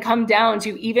does kind of come down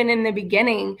to, even in the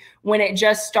beginning, when it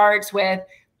just starts with,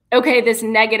 okay, this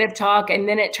negative talk, and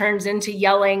then it turns into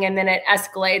yelling, and then it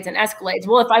escalates and escalates.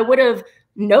 Well, if I would have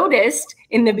noticed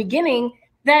in the beginning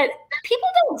that people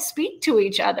don't speak to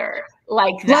each other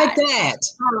like that.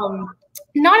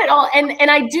 Not at all.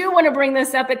 And I do want to bring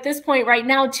this up at this point right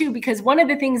now too, because one of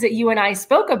the things that you and I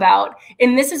spoke about,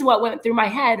 and this is what went through my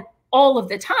head all of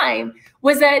the time,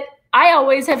 was that I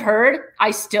always have heard,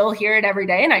 I still hear it every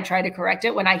day, and I try to correct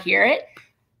it when I hear it.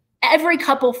 Every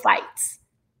couple fights.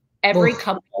 Every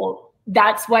couple,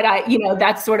 that's what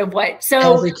that's sort of what.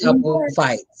 So every couple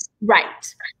fights.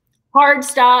 Right. Hard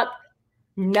stop.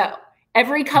 No.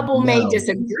 Every couple may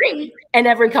disagree, and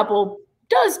every couple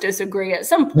does disagree at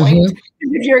some point.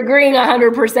 If you're agreeing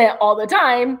 100% all the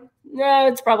time, no,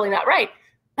 it's probably not right.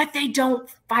 But they don't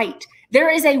fight.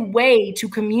 There is a way to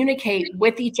communicate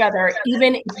with each other,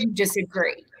 even if you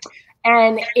disagree.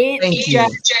 And it's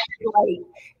just like,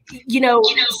 so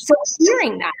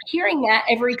hearing that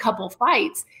every couple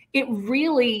fights, it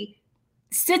really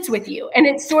sits with you. And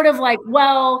it's sort of like,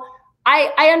 well,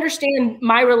 I understand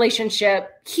my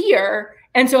relationship here.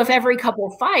 And so if every couple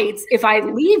fights, if I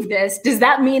leave this, does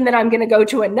that mean that I'm going to go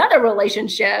to another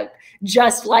relationship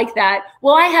just like that?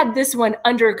 Well, I have this one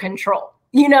under control,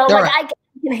 I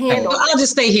can handle it. I'll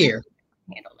just stay here.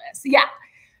 Handle this. Yeah.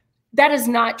 That is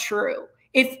not true.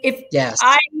 If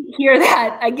I hear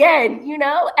that again,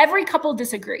 every couple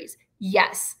disagrees.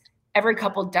 Yes, every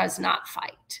couple does not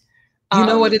fight. You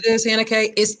know what it is, Hannah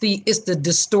Kay? It's the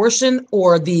distortion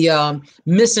or the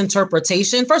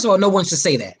misinterpretation. First of all, no one should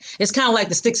say that. It's kind of like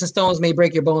the sticks and stones may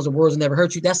break your bones, and words will never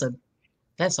hurt you. That's a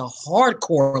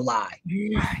hardcore lie.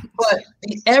 But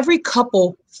every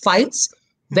couple fights.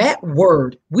 That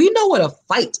word, we know what a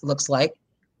fight looks like.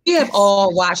 We have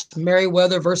all watched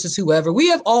Merriweather versus whoever. We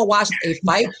have all watched a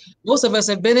fight. Most of us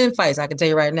have been in fights. I can tell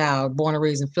you right now, born and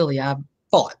raised in Philly, I've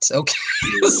fought. Okay.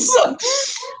 So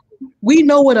we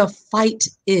know what a fight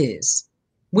is.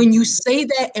 When you say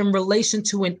that in relation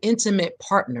to an intimate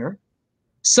partner,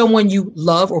 someone you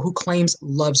love or who claims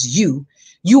loves you,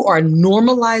 you are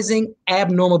normalizing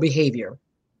abnormal behavior.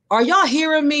 Are y'all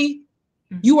hearing me?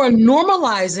 You are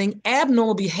normalizing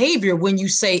abnormal behavior when you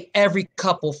say every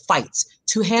couple fights.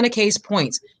 To Hannah Kay's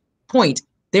point,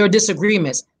 there are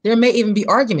disagreements. There may even be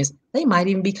arguments. They might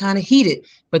even be kind of heated,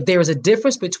 but there is a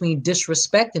difference between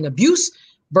disrespect and abuse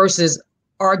versus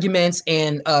arguments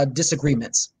and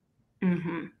disagreements.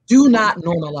 Do not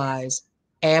normalize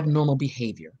abnormal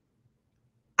behavior.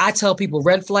 I tell people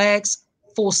red flags,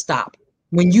 full stop.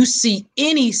 When you see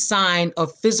any sign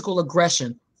of physical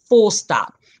aggression, full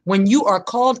stop. When you are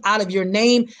called out of your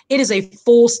name, it is a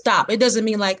full stop. It doesn't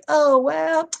mean like, oh,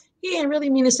 well, he didn't really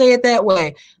mean to say it that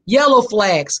way. Yellow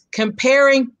flags,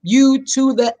 comparing you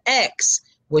to the ex.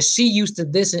 Was she used to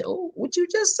this? And oh, what'd you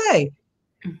just say?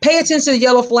 Pay attention to the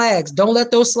yellow flags. Don't let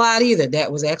those slide either.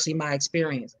 That was actually my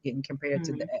experience getting compared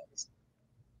to the ex,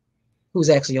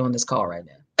 who's actually on this call right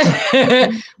now.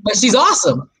 But she's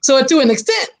awesome. So to an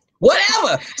extent,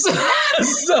 whatever.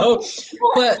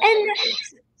 And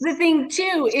the thing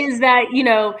too is that,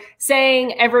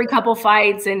 saying every couple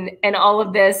fights and all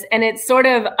of this, and it's sort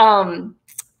of,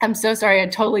 I'm so sorry, I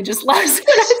totally just lost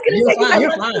what I was going to say.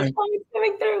 You're fine.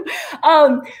 Coming through.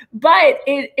 But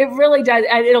it really does.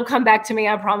 It'll come back to me.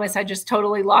 I promise. I just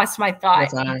totally lost my thought.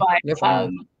 You're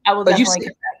fine. I will definitely get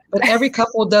back. But every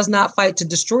couple does not fight to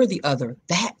destroy the other.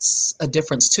 That's a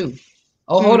difference too.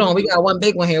 Oh, hold on. We got one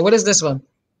big one here. What is this one?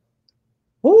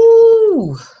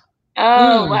 Ooh.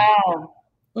 Oh, wow.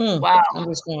 Wow. I'm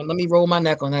just going, let me roll my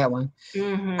neck on that one.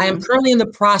 I am currently in the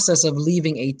process of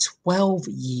leaving a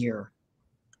 12-year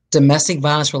domestic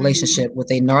violence relationship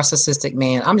with a narcissistic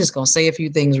man. I'm just going to say a few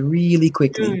things really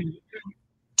quickly.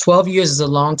 12 years is a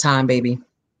long time, baby.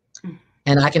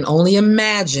 And I can only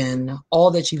imagine all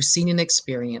that you've seen and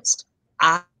experienced.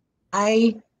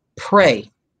 I pray.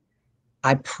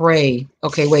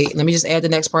 Okay, wait, let me just add the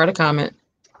next part of the comment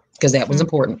because that was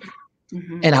important.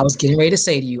 And I was getting ready to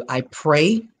say to you, I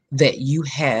pray that you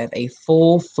have a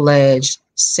full-fledged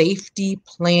safety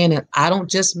plan. And I don't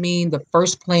just mean the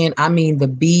first plan, I mean the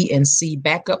B and C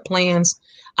backup plans.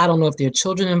 I don't know if there are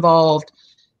children involved.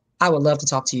 I would love to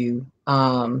talk to you.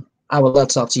 I'm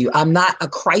not a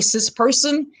crisis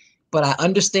person, but I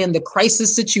understand the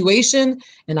crisis situation.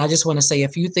 And I just want to say a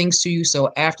few things to you.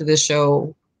 So after this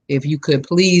show, if you could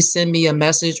please send me a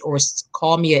message or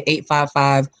call me at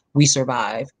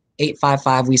 855-WE-SURVIVE.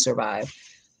 855-WE-SURVIVE.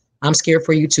 I'm scared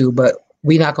for you too, but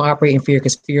we're not going to operate in fear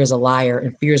because fear is a liar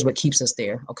and fear is what keeps us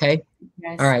there. Okay.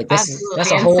 Yes, all right. That's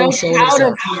a I'm whole so show. Proud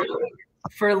of you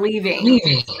for leaving.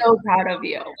 So proud of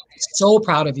you. So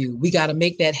proud of you. We got to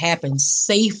make that happen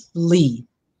safely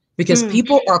because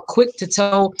people are quick to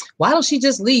tell, why don't she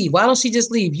just leave? Why don't she just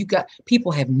leave?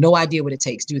 People have no idea what it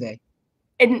takes, do they?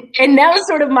 And that was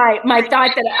sort of my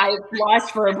thought that I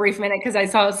lost for a brief minute because I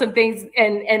saw some things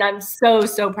and I'm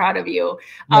so proud of you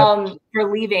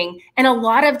for leaving. And a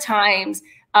lot of times,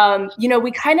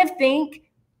 we kind of think,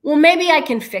 well, maybe I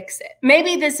can fix it.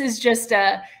 Maybe this is just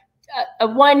a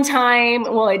one time,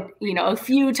 a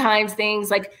few times things,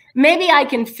 like maybe I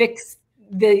can fix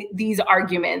these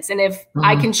arguments. And if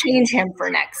I can change him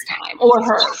for next time or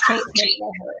her, change him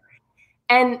or her.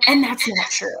 And that's not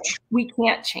true. We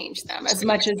can't change them as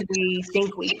much as we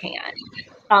think we can.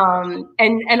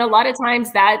 And a lot of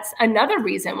times that's another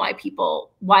reason why people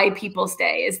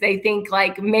stay is they think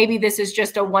like maybe this is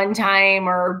just a one time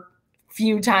or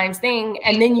few times thing.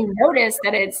 And then you notice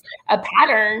that it's a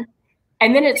pattern.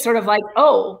 And then it's sort of like,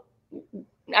 oh,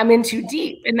 I'm in too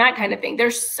deep and that kind of thing.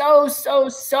 There's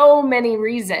so many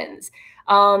reasons.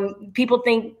 People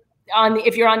think,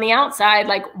 if you're on the outside,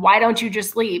 like, why don't you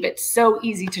just leave? It's so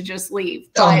easy to just leave.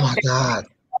 But oh my God.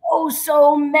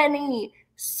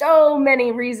 So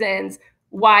many reasons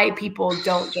why people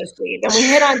don't just leave. And we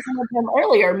hit on some of them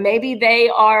earlier. Maybe they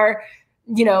are,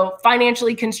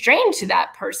 financially constrained to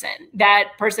that person.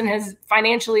 That person has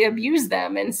financially abused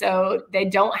them. And so they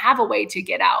don't have a way to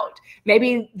get out.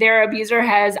 Maybe their abuser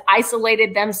has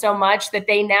isolated them so much that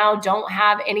they now don't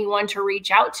have anyone to reach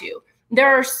out to. There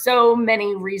are so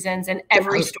many reasons, and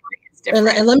every story is different.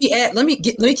 And let me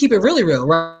keep it really real,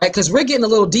 right? Because we're getting a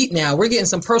little deep now. We're getting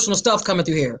some personal stuff coming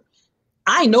through here.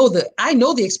 I know the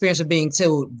experience of being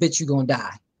told, bitch, you're gonna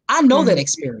die. I know that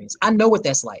experience. I know what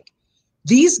that's like.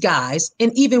 These guys,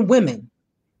 and even women,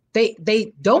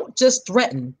 they don't just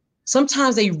threaten.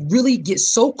 Sometimes they really get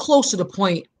so close to the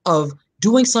point of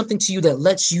doing something to you that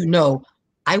lets you know,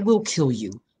 I will kill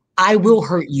you. I will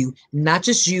hurt you. Not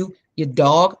just you, your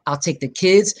dog, I'll take the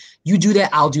kids. You do that,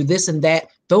 I'll do this and that.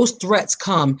 Those threats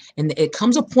come, and it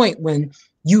comes a point when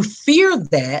you fear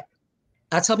that.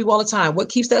 I tell people all the time, what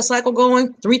keeps that cycle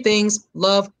going? 3 things: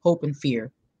 love, hope, and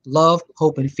fear. Love,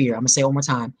 hope, and fear. I'm gonna say it one more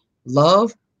time.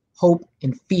 Love, hope,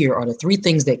 and fear are the 3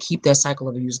 things that keep that cycle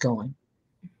of abuse going.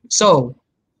 So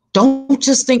don't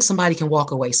just think somebody can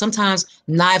walk away. Sometimes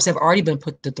knives have already been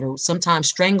put to the throat. Sometimes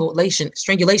strangulation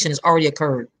has already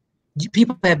occurred.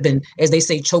 People have been, as they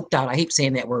say, choked out. I hate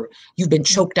saying that word. You've been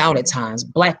choked out at times,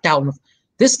 blacked out.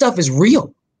 This stuff is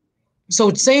real. So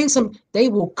they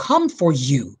will come for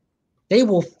you. They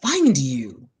will find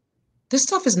you. This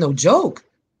stuff is no joke.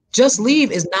 Just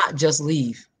leave is not just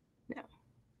leave. No.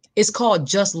 It's called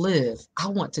just live. I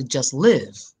want to just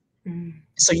live.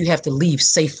 So you have to leave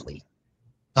safely.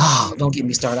 Oh, don't get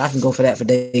me started. I can go for that for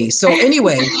days. So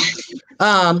anyway,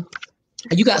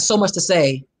 you got so much to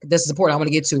say. This is important. I want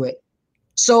to get to it.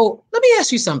 So let me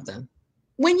ask you something.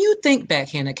 When you think back,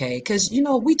 Hannah Kay, because,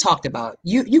 we talked about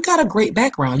you got a great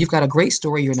background. You've got a great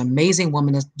story. You're an amazing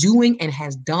woman that's doing and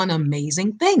has done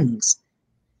amazing things.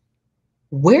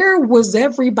 Where was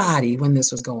everybody when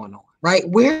this was going on, right?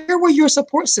 Where were your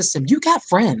support system? You got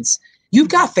friends. You've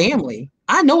got family.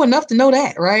 I know enough to know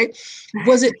that, right?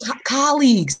 Was it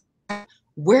colleagues?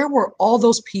 Where were all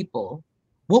those people?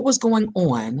 What was going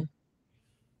on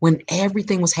when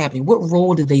everything was happening? What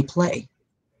role did they play?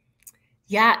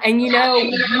 Yeah. And,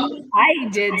 I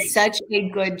did such a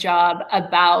good job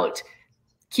about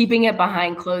keeping it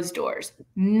behind closed doors.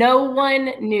 No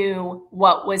one knew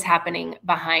what was happening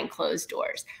behind closed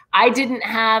doors. I didn't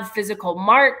have physical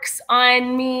marks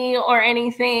on me or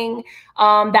anything.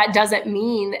 That doesn't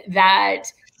mean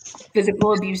that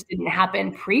physical abuse didn't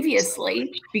happen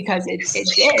previously, because it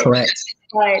did. Correct.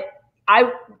 But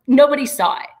nobody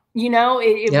saw it.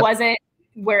 It wasn't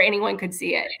where anyone could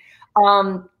see it.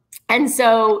 And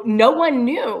so no one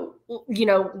knew you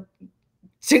know,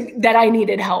 that I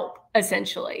needed help,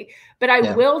 essentially. But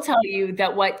I will tell you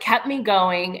that what kept me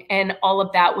going and all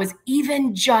of that was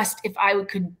even just if I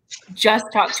could just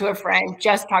talk to a friend,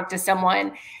 just talk to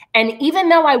someone. And even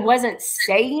though I wasn't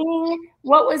saying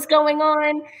what was going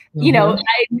on, you know,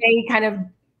 I may kind of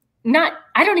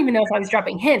I don't even know if I was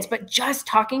dropping hints, but just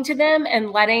talking to them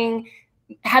and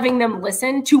having them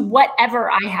listen to whatever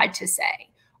I had to say,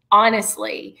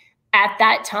 honestly, at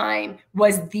that time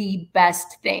was the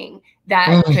best thing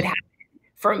that could happen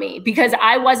for me, because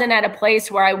I wasn't at a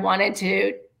place where I wanted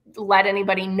to let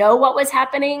anybody know what was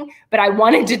happening, but I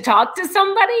wanted to talk to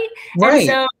somebody. Right. And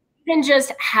so even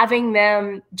just having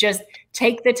them just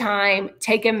take the time,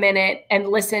 take a minute and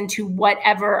listen to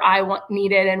whatever I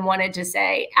needed and wanted to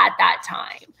say at that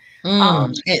time.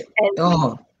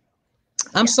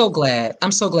 I'm so glad.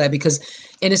 I'm so glad because,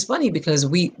 and it's funny because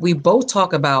we both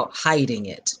talk about hiding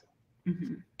it.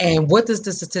 And what does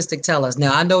the statistic tell us?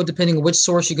 Now, I know depending on which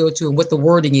source you go to and what the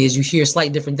wording is, you hear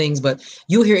slightly different things, but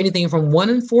you'll hear anything from 1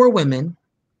 in 4 women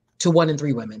to 1 in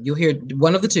 3 women. You'll hear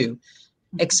one of the two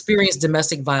experience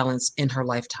domestic violence in her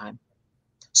lifetime.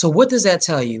 So what does that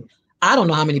tell you? I don't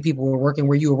know how many people were working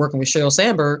where you were working with Sheryl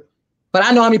Sandberg, but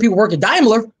I know how many people work at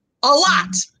Daimler. A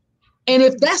lot. And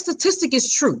if that statistic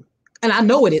is true, and I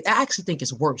know it, I actually think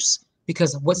it's worse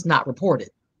because of what's not reported.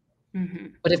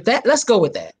 But if let's go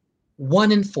with that.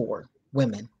 1 in 4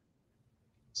 women.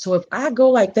 So if I go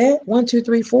like that, 1, 2,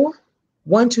 3, 4,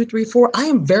 1, 2, 3, 4, I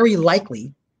am very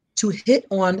likely to hit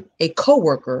on a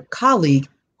coworker, colleague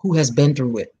who has been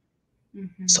through it.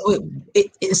 So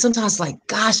it's sometimes like,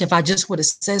 gosh, if I just would have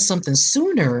said something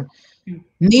sooner,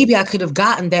 maybe I could have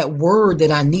gotten that word that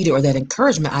I needed or that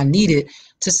encouragement I needed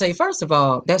to say, first of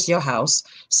all, that's your house.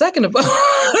 Second of all,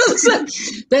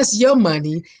 that's your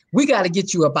money. We got to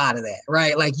get you up out of that,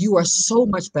 right? Like you are so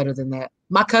much better than that.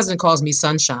 My cousin calls me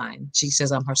sunshine. She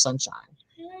says I'm her sunshine.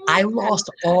 I lost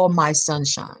all my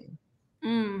sunshine.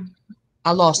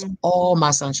 I lost all my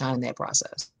sunshine in that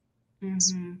process.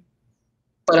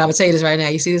 But I'm going to tell you this right now.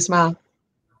 You see this smile?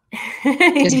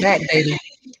 It's back, baby.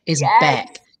 It's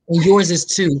back. And yours is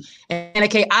too. And Hannah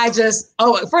Kay,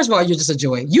 first of all, you're just a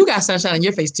joy. You got sunshine on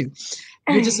your face too.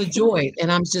 You're just a joy.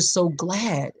 And I'm just so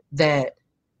glad that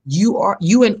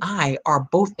you and I are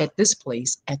both at this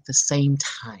place at the same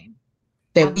time.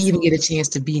 That we even get a chance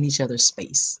to be in each other's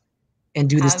space and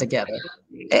do this together.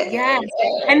 Yes.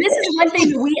 And this is one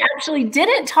thing we actually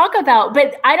didn't talk about,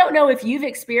 but I don't know if you've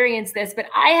experienced this, but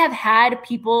I have had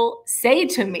people say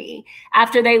to me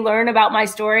after they learn about my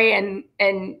story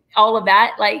and all of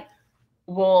that, like,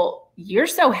 well, you're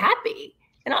so happy.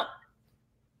 And I'm,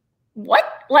 what?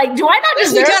 Like, do I not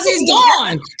deserve because he's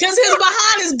gone. Because his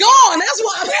behind is gone. That's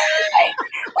why.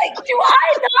 like, do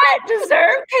I not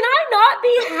deserve? Can I not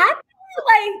be happy?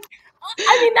 Like,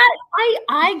 I mean,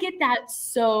 I get that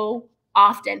so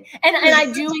often. And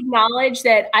I do acknowledge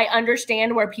that I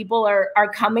understand where people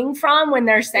are coming from when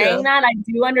they're saying that. I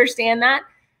do understand that.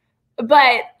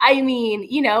 But I mean,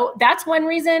 you know, that's one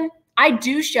reason I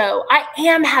do show I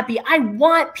am happy. I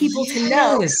want people to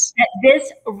know that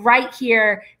this right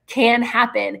here can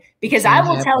happen, because I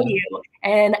will tell you,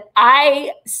 and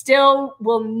I still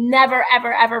will never,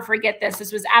 ever, ever forget this.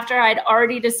 This was after I'd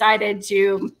already decided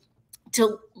to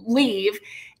leave.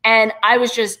 And I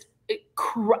was just,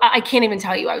 I can't even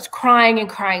tell you, I was crying and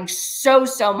crying so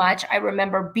much. I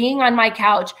remember being on my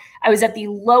couch. I was at the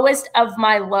lowest of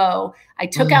my low. I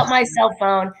took out my cell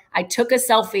phone. I took a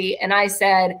selfie and I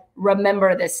said,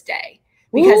 remember this day,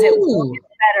 because it will get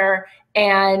better.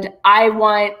 And I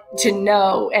want to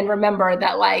know and remember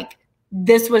that, like,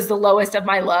 this was the lowest of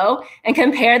my low, and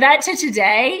compare that to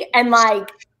today. And like,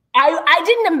 I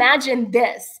didn't imagine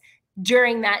this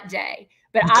during that day,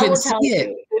 but I will tell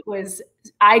you, it was,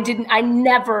 I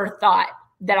never thought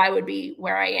that I would be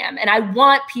where I am. And I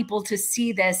want people to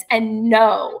see this and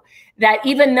know that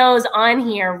even those on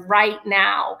here right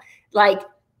now, like,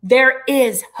 there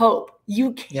is hope.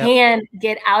 You can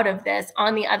get out of this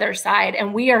on the other side.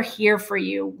 And we are here for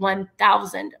you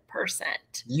 1000%.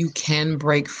 You can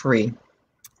break free.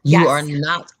 You are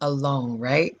not alone,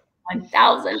 right?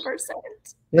 1000%.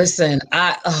 Listen,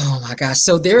 oh my gosh.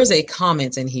 So there's a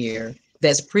comment in here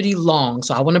that's pretty long.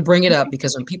 So I want to bring it up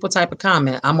because when people type a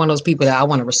comment, I'm one of those people that I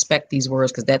want to respect these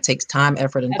words because that takes time,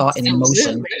 effort, and thought and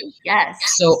emotion. Yes.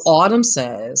 So Autumn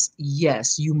says,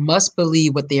 yes, you must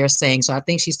believe what they're saying. So I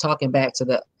think she's talking back to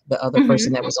the other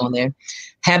person that was on there.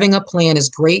 Having a plan is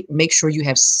great. Make sure you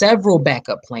have several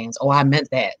backup plans. Oh, I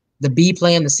meant that. The B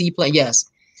plan, the C plan. Yes.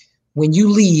 When you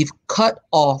leave, cut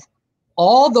off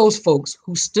all those folks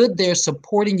who stood there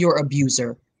supporting your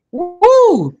abuser.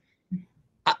 Woo!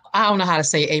 I don't know how to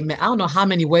say amen. I don't know how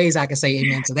many ways I can say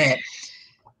amen to that.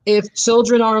 If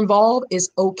children are involved, it's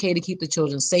okay to keep the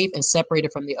children safe and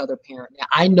separated from the other parent. Now,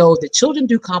 I know that children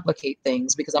do complicate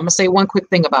things, because I'm going to say one quick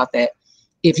thing about that.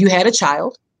 If you had a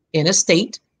child in a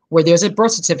state where there's a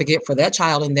birth certificate for that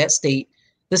child in that state,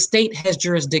 the state has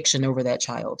jurisdiction over that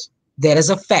child. That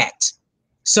is a fact.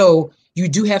 So you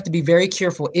do have to be very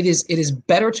careful. It is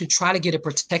better to try to get a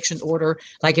protection order,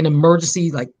 like an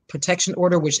emergency, like protection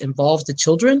order, which involves the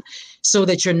children, so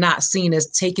that you're not seen as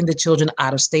taking the children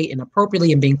out of state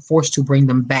inappropriately and being forced to bring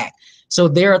them back. So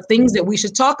there are things that we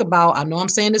should talk about. I know I'm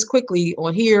saying this quickly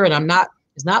on here, and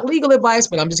it's not legal advice,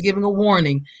 but I'm just giving a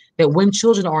warning that when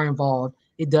children are involved,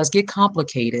 it does get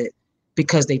complicated,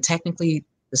 because they technically,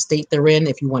 the state they're in,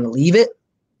 if you want to leave it,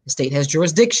 the state has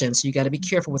jurisdiction. So you got to be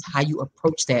careful with how you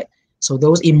approach that. So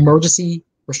those emergency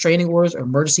restraining orders or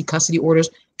emergency custody orders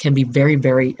can be very,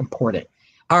 very important.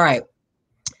 All right.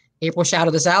 April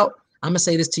shouted this out. I'm going to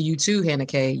say this to you too, Hannah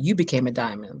Kay. You became a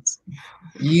diamond.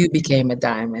 You became a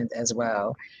diamond as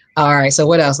well. All right. So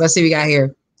what else? Let's see what we got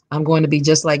here. I'm going to be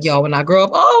just like y'all when I grow up.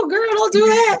 Oh, girl, don't do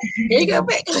that. Here you go,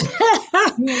 baby.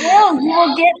 You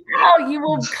will get out. You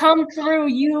will come through.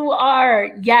 You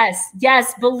are. Yes.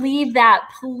 Yes. Believe that.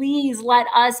 Please let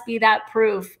us be that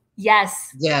proof.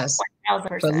 Yes. Yes.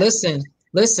 1000%. But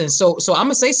listen. So I'm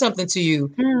gonna say something to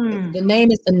you. The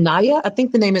name is Anaya. I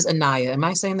think the name is Anaya. Am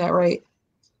I saying that right?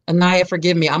 Anaya,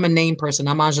 forgive me. I'm a name person.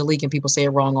 I'm Angelique, and people say it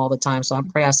wrong all the time. So I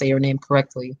pray I say your name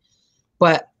correctly.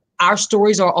 But our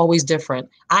stories are always different.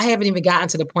 I haven't even gotten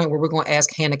to the point where we're going to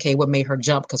ask Hannah Kay what made her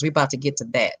jump, because we're about to get to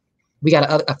that. We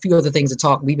got a few other things to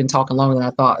talk. We've been talking longer than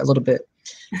I thought, a little bit.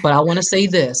 But I want to say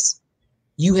this.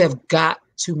 You have got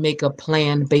to make a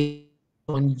plan based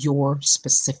on your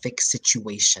specific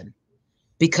situation,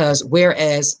 because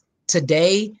whereas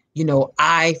today,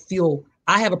 I feel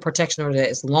I have a protection order that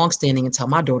is longstanding until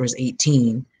my daughter's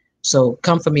 18. So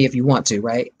come for me if you want to,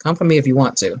 right? Come for me if you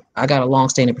want to. I got a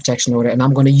longstanding protection order, and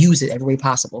I'm going to use it every way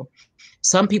possible.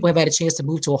 Some people have had a chance to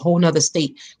move to a whole nother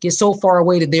state, get so far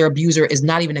away that their abuser is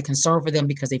not even a concern for them,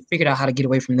 because they figured out how to get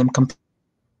away from them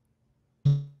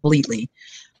completely.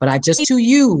 But I just to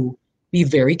you, be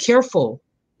very careful,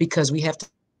 because we have to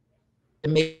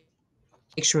make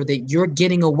sure that you're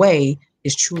getting away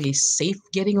is truly a safe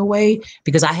getting away,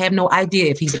 because I have no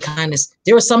idea if he's the kindest.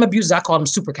 There are some abusers, I call them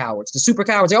super cowards. The super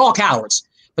cowards, they're all cowards,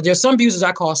 but there are some abusers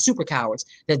I call super cowards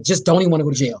that just don't even want to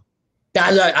go to jail.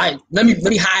 Let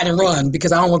me hide and run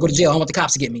because I don't want to go to jail. I don't want the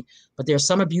cops to get me. But there are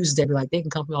some abusers that be like, they can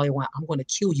come for me all they want. I'm going to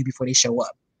kill you before they show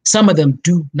up. Some of them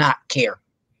do not care.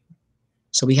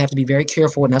 So we have to be very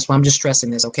careful, and that's why I'm just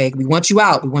stressing this, okay? We want you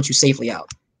out. We want you safely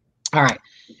out. All right.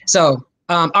 So,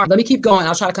 all right, let me keep going.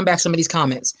 I'll try to come back to some of these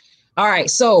comments. All right.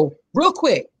 So real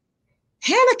quick,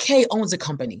 Hannah Kay owns a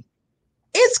company.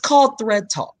 It's called Thread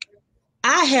Talk.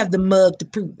 I have the mug to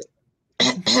prove it.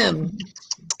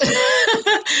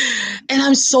 And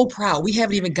I'm so proud. We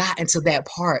haven't even gotten to that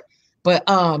part. But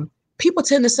people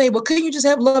tend to say, well, couldn't you just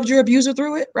have loved your abuser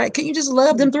through it? Right? Couldn't you just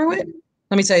love them through it?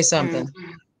 Let me tell you something.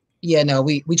 Yeah, no,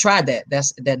 we tried that.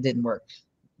 That didn't work.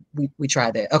 We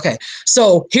tried that. Okay.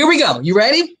 So here we go. You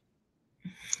ready?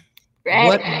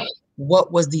 Right.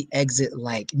 What was the exit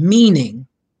like? Meaning,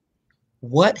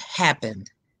 what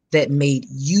happened that made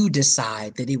you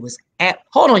decide that it was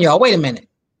hold on, y'all. Wait a minute.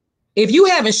 If you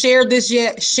haven't shared this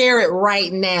yet, share it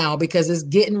right now, because it's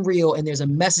getting real and there's a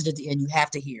message at the end you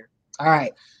have to hear. All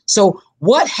right. So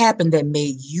what happened that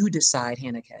made you decide,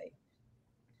 Hannah Kay,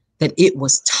 that it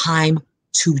was time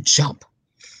to jump?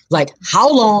 Like,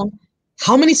 how long,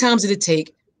 how many times did it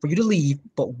take for you to leave?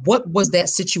 But what was that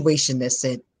situation that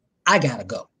said, I gotta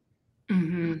go?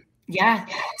 Mm-hmm. Yeah.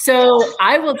 So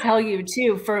I will tell you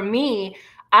too, for me,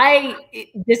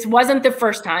 this wasn't the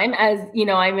first time, as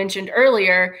I mentioned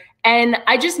earlier, and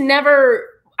I just never,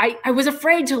 I was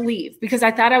afraid to leave because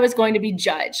I thought I was going to be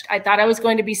judged. I thought I was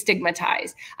going to be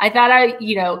stigmatized. I thought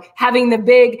having the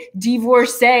big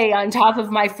divorcee on top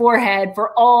of my forehead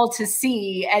for all to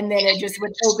see, and then it just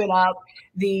would open up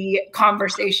the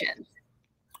conversation.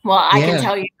 Well, I can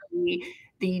tell you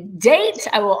the date,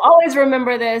 I will always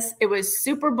remember this. It was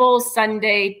Super Bowl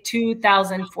Sunday,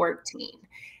 2014.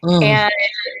 And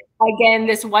again,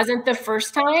 this wasn't the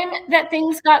first time that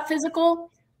things got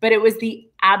physical, but it was the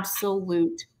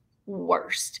absolute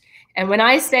worst. And when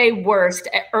I say worst,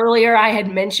 earlier I had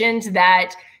mentioned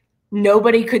that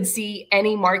nobody could see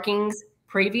any markings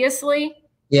previously.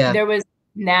 Yeah. There was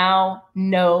now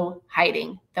no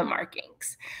hiding the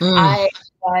markings. I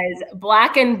was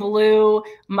black and blue.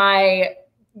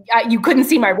 You couldn't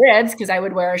see my ribs because I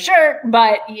would wear a shirt,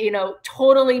 but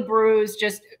totally bruised,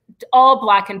 just all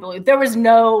black and blue. There was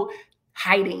no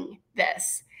hiding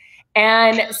this.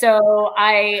 And so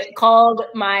I called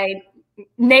my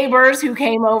neighbors who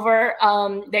came over.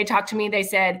 They talked to me. They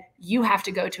said, you have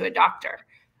to go to a doctor.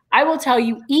 I will tell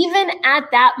you, even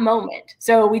at that moment,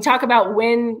 so we talk about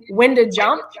when to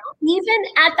jump, even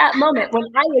at that moment when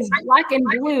I was black and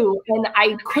blue and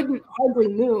I couldn't hardly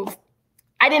move,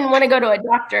 I didn't want to go to a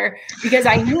doctor because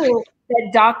I knew that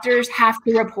doctors have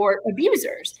to report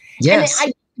abusers. Yes.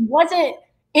 And I wasn't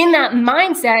in that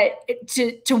mindset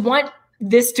to want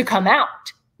this to come out,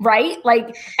 right?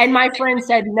 Like, and my friend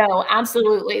said, no,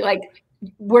 absolutely. Like,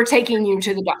 we're taking you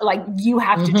to the doctor. Like, you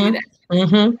have to do this.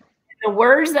 Mm-hmm. The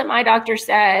words that my doctor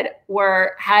said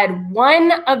had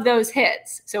one of those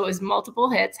hits, so it was multiple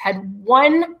hits, had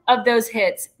one of those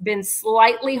hits been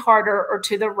slightly harder or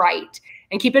to the right,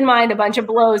 and keep in mind a bunch of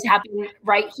blows happening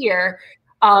right here,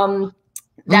 that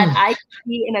I could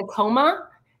be in a coma,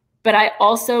 but I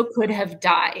also could have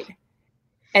died.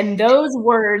 And those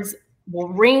words will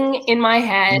ring in my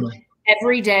head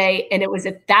every day. And it was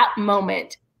at that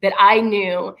moment that I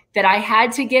knew that I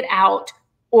had to get out,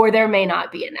 or there may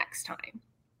not be a next time.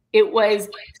 It was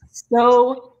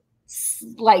so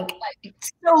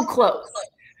close.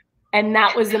 And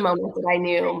that was the moment that I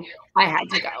knew I had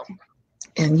to go.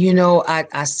 And, you know,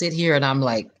 I sit here and I'm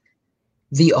like,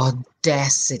 the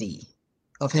audacity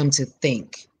of him to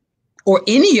think, or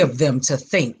any of them to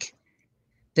think,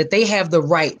 that they have the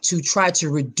right to try to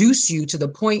reduce you to the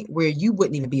point where you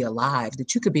wouldn't even be alive,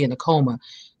 that you could be in a coma.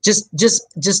 Just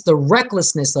the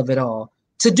recklessness of it all.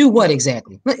 To do what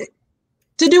exactly?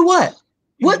 To do what?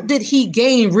 What did he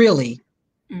gain really?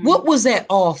 What was that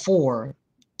all for?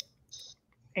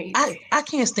 I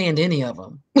can't stand any of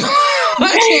them.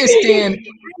 I can't stand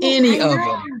any of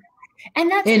them.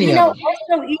 And that's,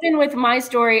 also even with my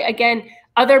story, again,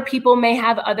 other people may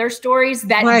have other stories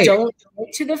that don't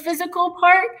get to the physical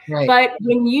part. Right. But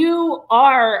when you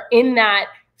are in that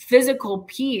physical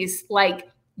piece, like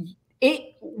just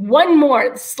one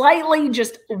more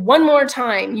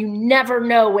time, you never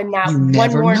know when that one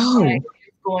more time is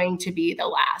going to be the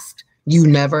last. You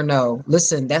never know.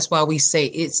 Listen, that's why we say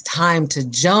it's time to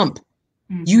jump.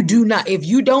 You do not, if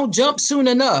you don't jump soon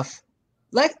enough,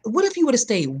 like, what if you would have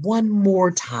stayed one more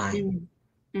time?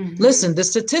 Listen, the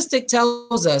statistic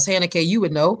tells us, Hannah Kay, you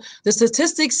would know, the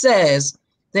statistic says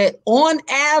that on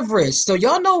average, so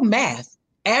y'all know math,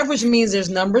 average means there's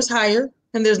numbers higher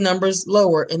and there's numbers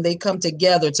lower, and they come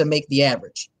together to make the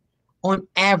average. On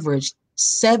average,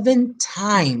 7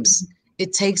 times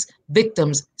it takes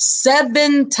victims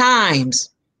 7 times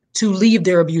to leave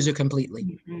their abuser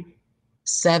completely.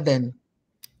 7.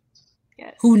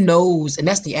 Yes. Who knows? And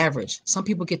that's the average. Some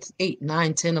people get to 8,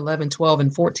 9, 10, 11, 12,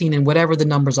 and 14, and whatever the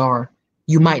numbers are,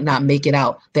 you might not make it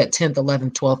out that 10th,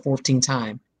 11th, 12th, 14th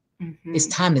time. It's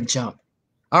time to jump.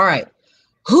 All right.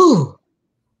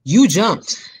 You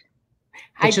jumped.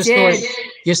 But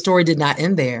your story did not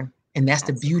end there. And that's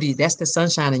the beauty. That's the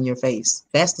sunshine in your face.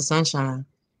 That's the sunshine.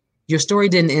 Your story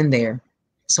didn't end there.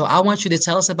 So I want you to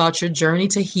tell us about your journey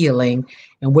to healing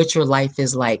and what your life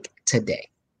is like today.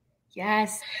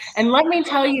 Yes. And let me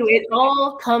tell you, it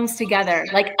all comes together.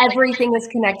 Like, everything is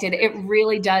connected. It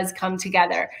really does come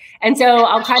together. And so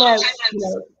I'll kind of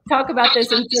talk about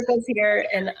this in circles here.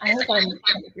 And I hope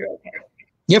you're okay.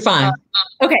 You're fine.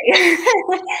 Okay.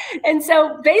 And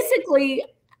so basically,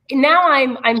 now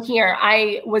I'm here.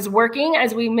 I was working,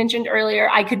 as we mentioned earlier.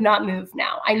 I could not move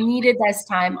now. I needed this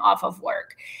time off of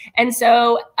work. And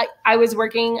so I was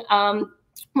working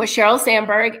with Sheryl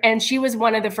Sandberg, and she was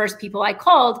one of the first people I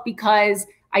called because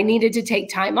I needed to take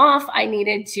time off. I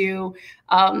needed to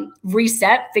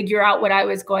reset, figure out what I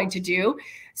was going to do.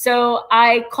 So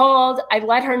I called, I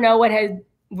let her know what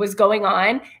was going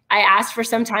on. I asked for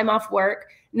some time off work.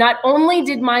 Not only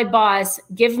did my boss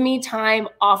give me time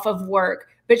off of work,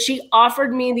 but she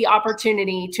offered me the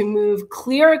opportunity to move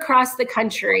clear across the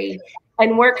country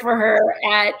and work for her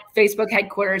at Facebook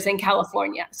headquarters in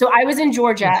California. So I was in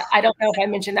Georgia. I don't know if I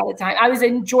mentioned that at the time. I was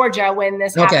in Georgia when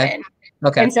this happened.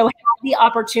 Okay. And so I had the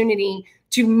opportunity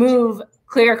to move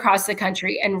clear across the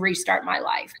country and restart my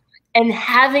life. And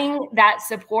having that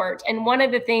support. And one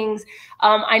of the things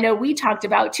I know we talked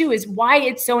about too is why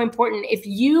it's so important. If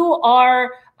you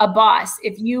are a boss,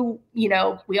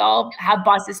 we all have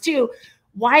bosses too,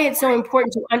 why it's so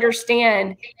important to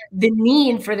understand the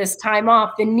need for this time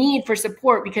off, the need for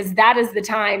support, because that is the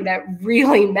time that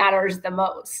really matters the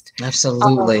most.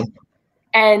 Absolutely.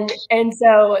 And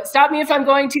so stop me if I'm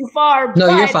going too far.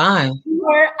 No, you're fine.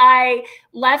 Before I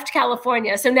left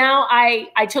California. So now I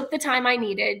took the time I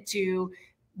needed to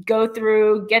go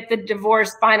through, get the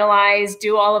divorce finalized,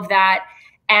 do all of that.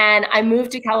 And I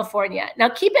moved to California. Now,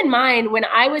 keep in mind, when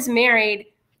I was married,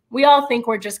 we all think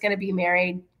we're just going to be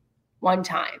married. one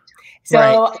time. So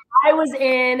I was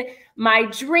in my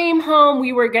dream home.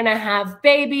 We were going to have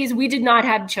babies. We did not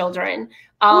have children,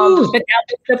 but that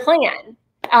was the plan.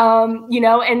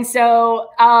 And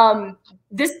so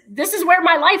this is where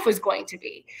my life was going to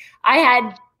be. I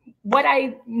had what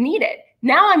I needed.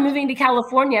 Now I'm moving to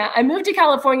California. I moved to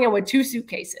California with 2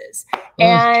 suitcases,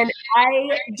 and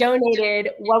I donated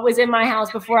what was in my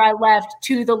house before I left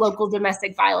to the local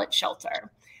domestic violence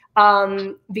shelter.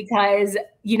 Because,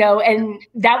 and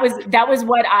that was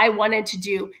what I wanted to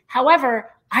do. However,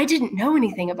 I didn't know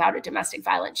anything about a domestic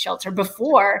violence shelter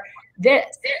before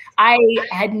this. I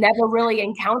had never really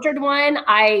encountered one.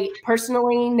 I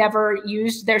personally never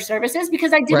used their services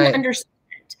because I didn't understand.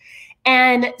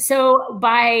 And so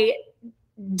by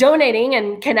donating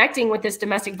and connecting with this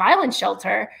domestic violence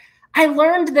shelter, I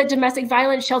learned that domestic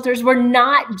violence shelters were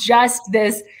not just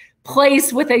this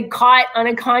place with a cot on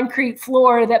a concrete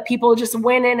floor that people just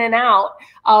went in and out,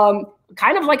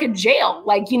 kind of like a jail.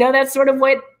 That's sort of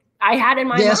what I had in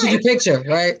my mind. That's what you picture,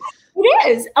 right? It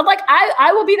is.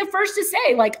 I will be the first to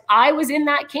say, I was in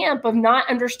that camp of not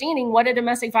understanding what a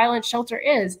domestic violence shelter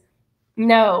is.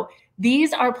 No,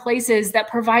 these are places that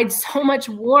provide so much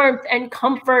warmth and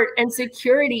comfort and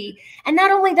security. And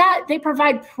not only that, they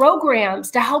provide programs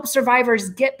to help survivors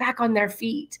get back on their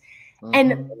feet.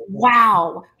 And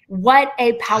wow, what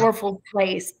a powerful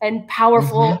place and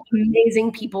powerful,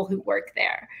 amazing people who work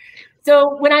there.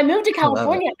 So when I moved to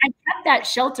California, I kept that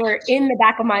shelter in the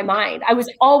back of my mind. I was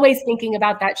always thinking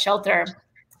about that shelter.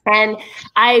 And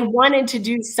I wanted to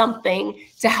do something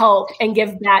to help and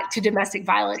give back to domestic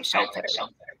violence shelters.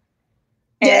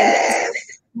 And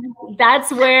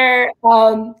that's where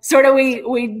sort of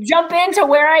we jump into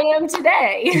where I am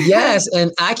today. Yes.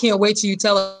 And I can't wait till you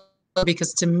tell us,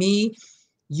 because to me,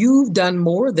 you've done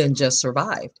more than just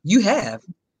survived.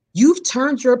 You've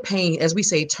turned your pain, as we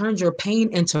say, turned your pain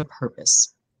into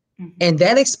purpose. And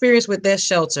that experience with that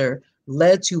shelter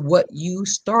led to what you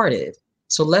started.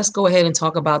 So let's go ahead and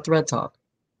talk about Thread Talk.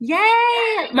 Yay!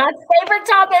 My favorite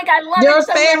topic. I love your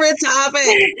favorite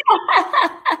topic.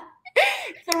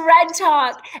 Thread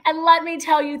Talk. And let me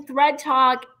tell you, Thread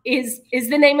Talk is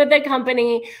the name of the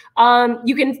company.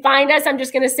 You can find us. I'm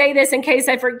just going to say this in case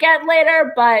I forget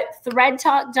later, but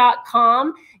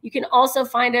threadtalk.com. You can also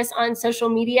find us on social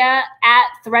media at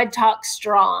Thread Talk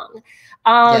Strong.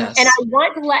 And I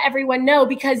want to let everyone know,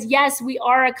 because yes, we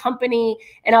are a company,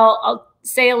 and I'll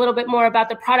say a little bit more about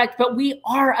the product, but we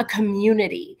are a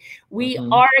community. We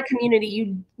are a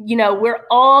community. We're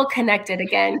all connected,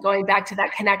 again, going back to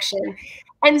that connection.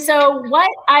 And so what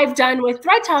I've done with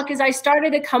Thread Talk is I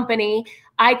started a company.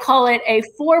 I call it a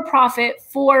for-profit,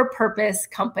 for-purpose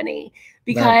company,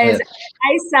 because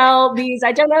I sell these.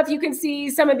 I don't know if you can see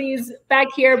some of these back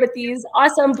here, but these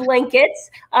awesome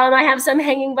blankets. I have some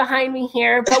hanging behind me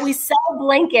here, but we sell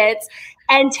blankets.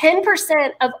 And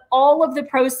 10% of all of the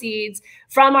proceeds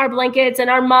from our blankets and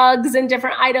our mugs and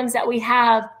different items that we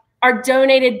have are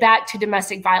donated back to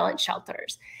domestic violence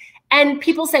shelters. And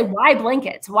people say, why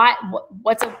blankets?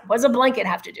 What's a blanket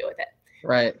have to do with it?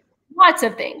 Right. Lots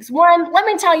of things. One, let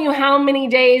me tell you how many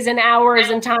days and hours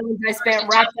and times I spent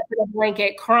wrapped up in a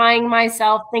blanket, crying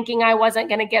myself, thinking I wasn't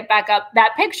going to get back up.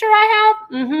 That picture I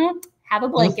have a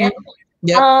blanket.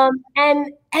 Yep.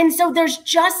 And so there's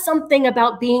just something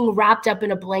about being wrapped up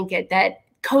in a blanket, that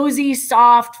cozy,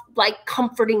 soft,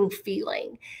 comforting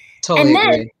feeling. Totally. And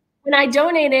then agree. When I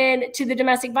donated to the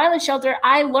domestic violence shelter,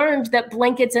 I learned that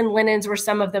blankets and linens were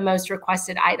some of the most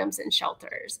requested items in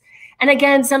shelters. And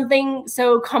again, something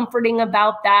so comforting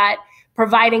about that,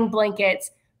 providing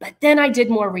blankets. But then I did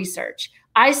more research.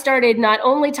 I started not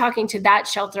only talking to that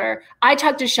shelter, I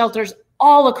talked to shelters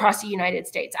all across the United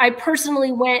States. I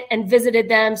personally went and visited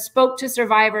them, spoke to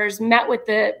survivors, met with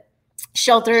the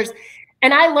shelters.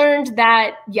 And I learned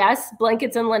that, yes,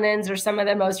 blankets and linens are some of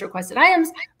the most requested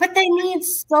items, but they need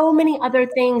so many other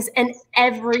things, and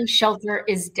every shelter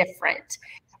is different.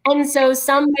 And so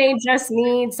some may just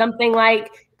need something like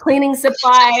cleaning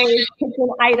supplies, kitchen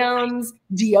items,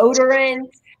 deodorant,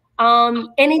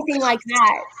 anything like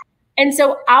that. And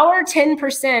so our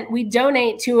 10%, we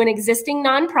donate to an existing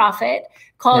nonprofit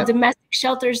called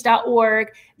domesticshelters.org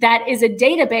that is a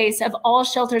database of all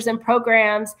shelters and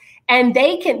programs. And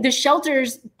the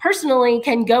shelters personally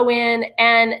can go in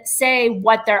and say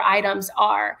what their items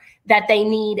are that they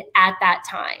need at that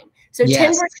time. So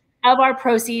 10% of our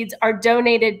proceeds are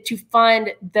donated to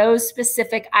fund those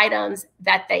specific items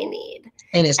that they need.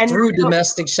 And it's through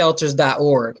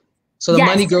domesticshelters.org. So the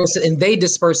money goes to, and they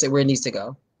disperse it where it needs to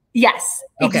go. Yes,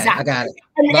 Okay, exactly. I got it.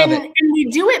 And we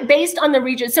do it based on the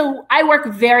region. So I work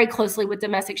very closely with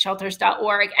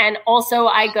domesticshelters.org. And also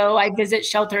I visit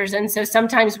shelters. And so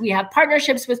sometimes we have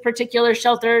partnerships with particular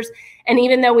shelters. And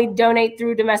even though we donate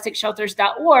through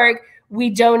domesticshelters.org, we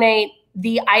donate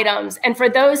the items. And for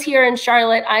those here in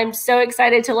Charlotte, I'm so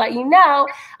excited to let you know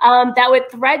that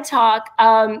with Thread Talk,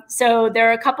 so there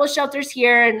are a couple of shelters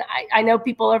here, and I know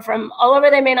people are from all over.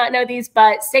 They may not know these,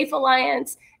 but Safe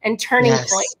Alliance and Turning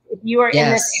Point, if you are in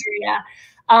this area.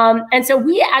 And so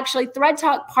we actually, Thread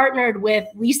Talk partnered with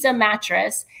Lisa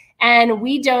Mattress, and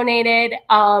we donated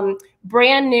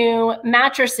brand new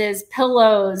mattresses,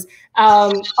 pillows,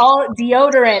 all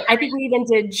deodorant. I think we even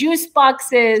did juice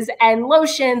boxes and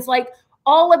lotions, like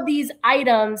all of these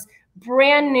items,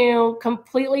 brand new,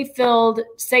 completely filled,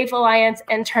 Safe Alliance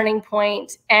and Turning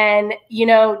Point, and, you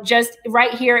know, just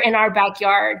right here in our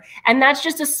backyard. And that's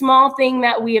just a small thing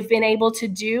that we have been able to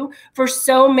do for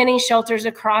so many shelters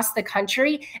across the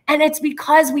country. And it's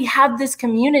because we have this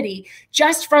community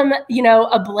just from, you know,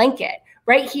 a blanket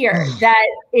right here, that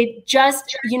it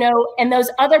just, you know, and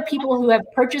those other people who have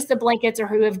purchased the blankets or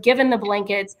who have given the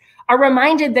blankets are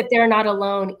reminded that they're not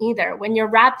alone either. When you're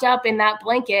wrapped up in that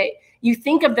blanket, you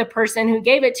think of the person who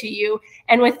gave it to you.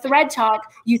 And with Thread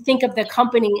Talk, you think of the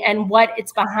company and what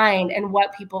it's behind and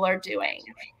what people are doing.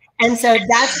 And so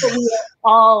that's what we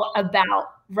are all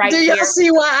about right here. Do y'all see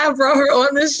why I brought her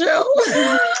on this show?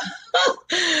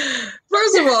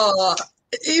 First of all,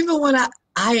 even when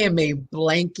I am a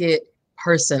blanket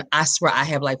person, I swear I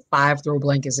have like 5 throw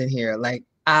blankets in here. Like,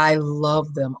 I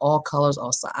love them, all colors,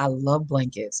 also. I love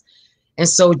blankets. And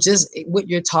so just what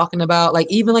you're talking about, like,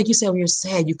 even like you said, when you're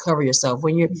sad, you cover yourself.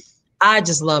 When you're, I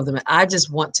just love them. And I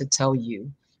just want to tell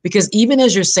you, because even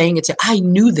as you're saying it I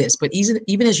knew this, but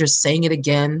even as you're saying it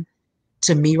again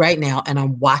to me right now, and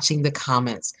I'm watching the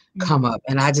comments come up,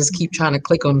 and I just keep trying to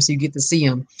click on them so you get to see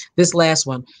them. This last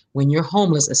one, when you're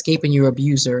homeless, escaping your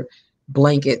abuser,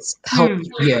 blankets help.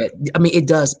 Yeah, I mean, it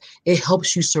does. It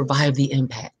helps you survive the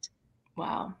impact.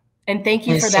 Wow. And thank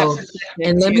you for that.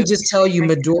 And let me just tell you,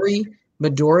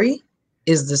 Midori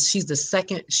is she's the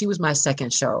second, she was my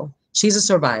second show. She's a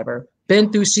survivor,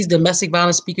 been through, she's Domestic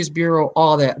Violence Speakers Bureau,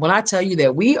 all that. When I tell you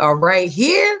that we are right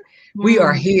here, we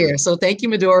are here. So thank you,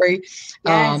 Midori.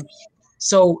 Yes.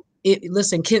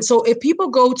 Listen, so if people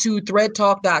go to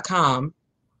threadtalk.com,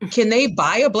 can they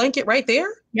buy a blanket right there?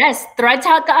 Yes,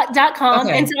 threadtalk.com.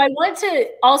 Okay. And so I want to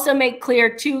also make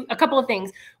clear a couple of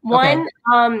things. One,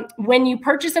 when you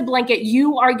purchase a blanket,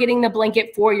 you are getting the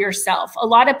blanket for yourself. A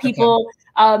lot of people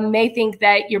may think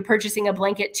that you're purchasing a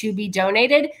blanket to be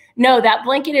donated. No, that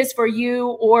blanket is for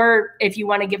you, or if you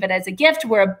want to give it as a gift.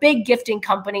 We're a big gifting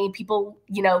company. People,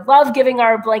 you know, love giving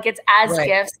our blankets as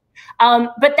gifts.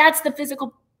 But that's the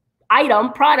physical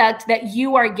product that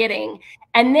you are getting.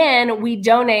 And then we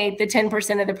donate the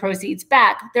 10% of the proceeds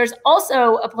back. There's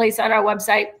also a place on our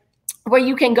website where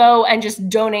you can go and just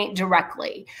donate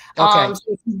directly. So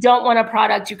if you don't want a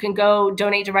product, you can go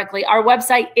donate directly. Our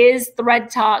website is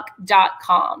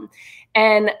threadtalk.com.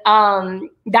 And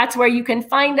that's where you can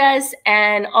find us.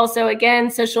 And also, again,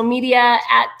 social media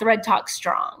at Thread Talk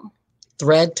Strong.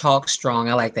 Thread Talk Strong.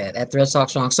 I like that, at Thread Talk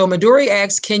Strong. So Midori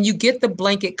asks, can you get the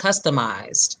blanket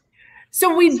customized?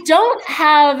 So we don't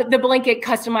have the blanket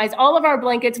customized. All of our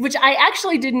blankets, which I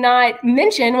actually did not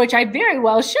mention, which I very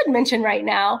well should mention right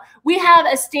now, we have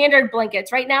a standard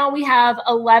blankets. Right now we have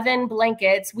 11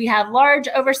 blankets. We have large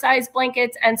oversized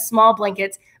blankets and small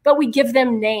blankets, but we give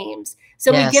them names.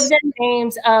 So we give them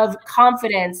names of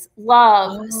confidence,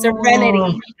 love,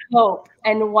 serenity, hope,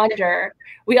 and wonder.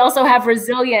 We also have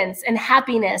resilience and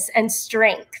happiness and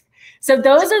strength. So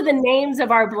those are the names of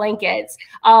our blankets.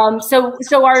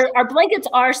 So our blankets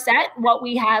are set, what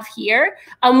we have here.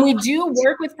 We do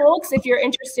work with folks if you're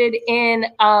interested in,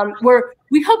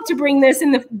 we hope to bring this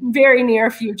in the very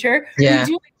near future. Yeah.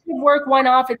 We do work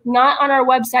one-off. It's not on our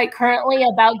website currently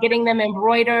about getting them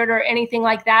embroidered or anything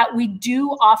like that. We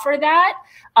do offer that.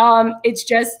 It's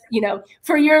just, you know,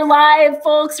 for your live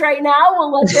folks right now,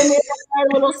 we'll let them in our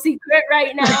little secret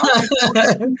right now.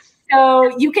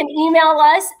 So you can email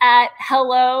us at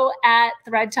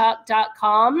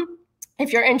hello@threadtalk.com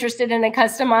if you're interested in a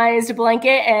customized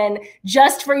blanket. And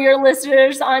just for your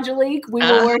listeners, Angelique, we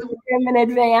will work with them in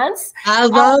advance. I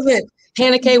love it.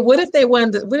 Hannah Kay, what if they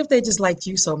just liked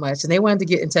you so much and they wanted to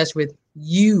get in touch with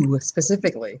you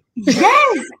specifically?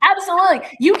 Yes, absolutely.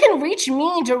 You can reach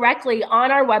me directly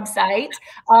on our website.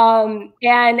 And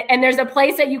there's a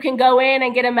place that you can go in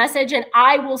and get a message, and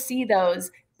I will see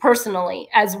those personally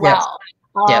as well.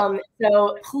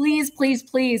 So please, please,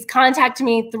 please contact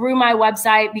me through my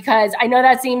website, because I know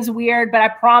that seems weird, but I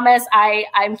promise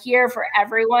I'm here for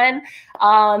everyone.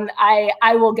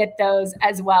 I will get those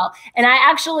as well. And I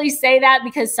actually say that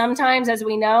because sometimes, as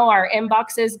we know, our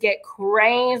inboxes get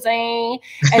crazy.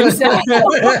 And so,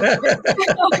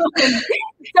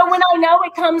 so when I know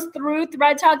it comes through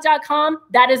threadtalk.com,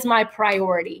 that is my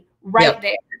priority right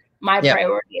there. My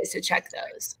priority is to check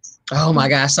those. Oh my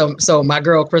gosh. So my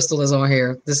girl Crystal is on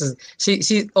here. This is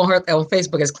she on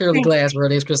Facebook is clearly glass, but her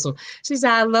name's Crystal. She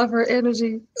said, I love her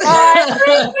energy.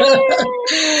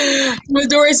 Miss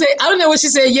Dory say, I don't know what she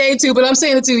said yay to, but I'm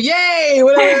saying it too. Yay!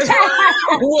 Whatever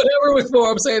it was for,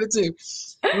 I'm saying it too.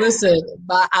 Listen,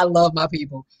 I love my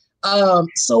people.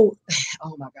 So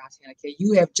oh my gosh, Hannah Kay,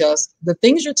 you have just the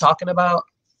things you're talking about.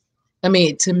 I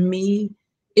mean, to me,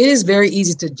 it is very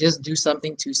easy to just do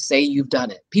something to say you've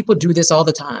done it. People do this all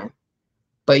the time.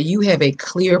 But you have a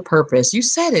clear purpose. You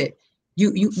said it.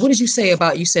 You what did you say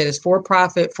about, you said it's for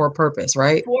profit, for purpose,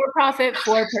 right? For profit,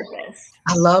 for purpose.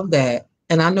 I love that.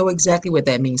 And I know exactly what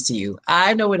that means to you.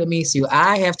 I know what it means to you.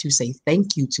 I have to say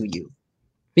thank you to you,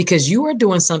 because you are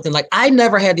doing something like, I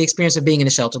never had the experience of being in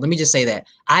a shelter. Let me just say that.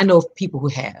 I know people who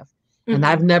have, and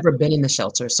I've never been in the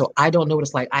shelter. So I don't know what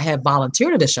it's like. I have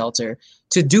volunteered at the shelter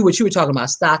to do what you were talking about,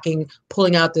 stocking,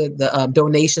 pulling out the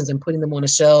donations and putting them on the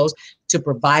shelves to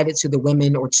provide it to the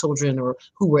women or children or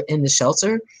who were in the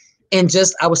shelter. And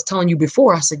just, I was telling you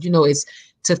before, I said, it's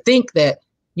to think that,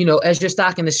 as you're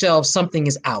stocking the shelves, something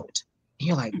is out. And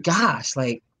you're like, gosh,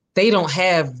 like they don't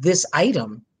have this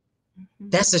item.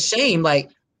 That's a shame. Like,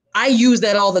 I use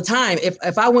that all the time.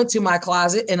 If I went to my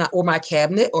closet or my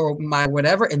cabinet or my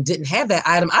whatever and didn't have that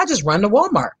item, I just run to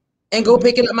Walmart and go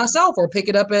pick it up myself or pick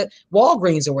it up at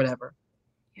Walgreens or whatever.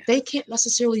 They can't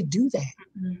necessarily do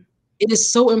that. It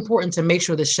is so important to make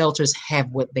sure the shelters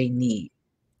have what they need.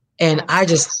 And I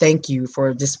just thank you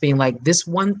for just being like, this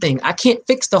one thing. I can't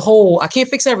fix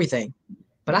everything,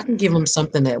 but I can give them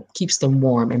something that keeps them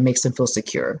warm and makes them feel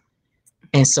secure.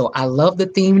 And so I love the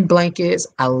themed blankets.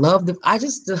 I love the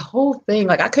whole thing.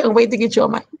 Like, I couldn't wait to get you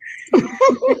on my,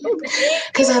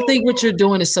 because I think what you're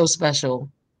doing is so special.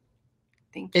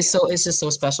 Thank you. It's just so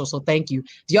special. So thank you.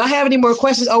 Do y'all have any more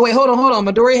questions? Oh, wait, hold on.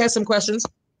 Midori has some questions.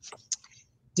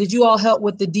 Did you all help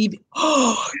with the DB?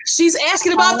 Oh, she's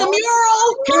asking about the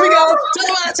mural. Here we go.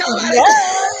 Tell about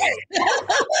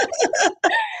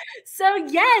it. So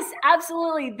yes,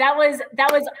 absolutely. That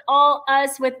was all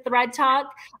us with Thread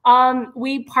Talk.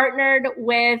 We partnered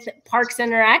with Parks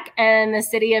and Rec and the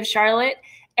city of Charlotte.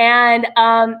 And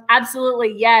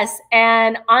absolutely, yes.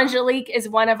 And Angelique is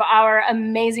one of our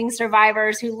amazing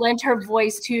survivors who lent her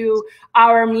voice to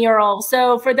our mural.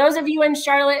 So for those of you in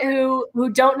Charlotte who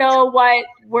don't know what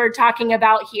we're talking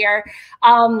about here,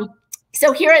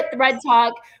 so here at Thread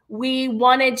Talk, we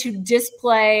wanted to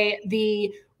display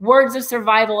the words of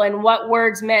survival and what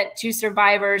words meant to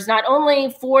survivors, not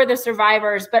only for the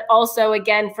survivors, but also,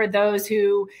 again, for those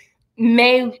who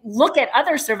may look at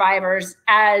other survivors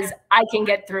as, I can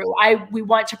get through. We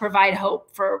want to provide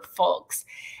hope for folks.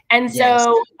 And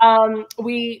so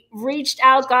we reached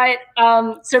out, got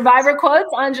survivor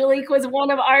quotes. Angelique was one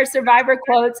of our survivor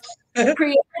quotes,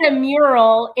 created a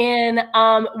mural in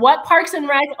what Parks and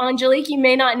Rec, Angelique, you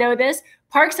may not know this,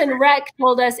 Parks and Rec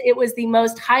told us it was the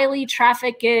most highly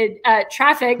trafficked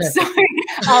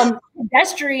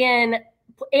pedestrian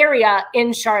area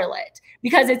in Charlotte,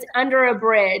 because it's under a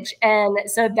bridge. And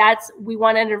so we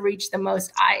wanted to reach the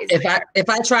most eyes. If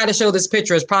I try to show this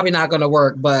picture, it's probably not going to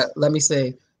work, but let me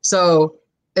see. So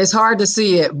it's hard to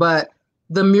see it, but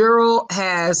the mural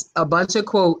has a bunch of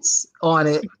quotes on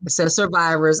it. It says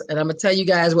survivors. And I'm going to tell you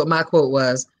guys what my quote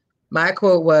was. My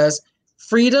quote was,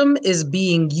 freedom is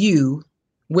being you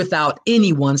without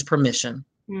anyone's permission.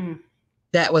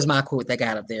 That was my quote that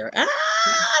got up there.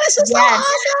 This is so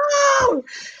awesome.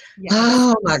 Yes.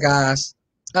 Oh my gosh.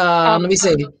 Let me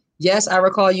see. Yes, I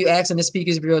recall you asking the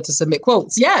Speakers Bureau to submit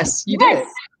quotes. Yes, you did.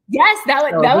 Yes, that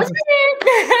was me.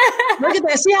 Look at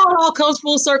that. See how it all comes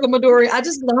full circle, Midori. I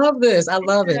just love this. I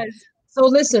love it. So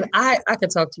listen, I could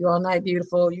talk to you all night,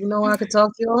 beautiful. You know I could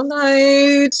talk to you all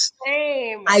night.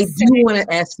 Same. I do want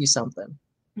to ask you something.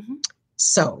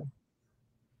 So,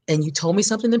 and you told me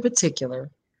something in particular,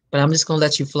 but I'm just going to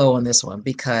let you flow on this one,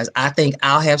 because I think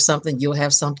I'll have something, you'll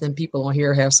have something, people on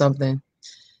here have something.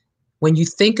 When you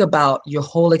think about your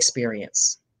whole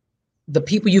experience, the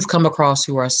people you've come across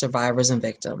who are survivors and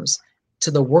victims,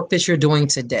 to the work that you're doing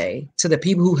today, to the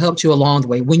people who helped you along the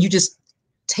way, when you just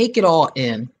take it all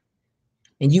in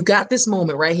and you got this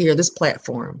moment right here, this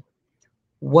platform,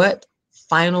 what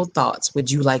final thoughts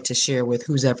would you like to share with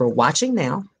who's ever watching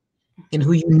now and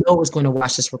who you know is going to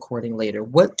watch this recording later?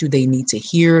 What do they need to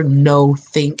hear, know,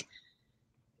 think,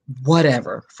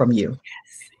 whatever from you?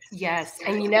 Yes.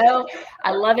 And you know,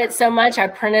 I love it so much. I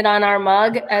printed on our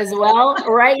mug as well,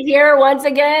 right here, once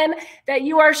again, that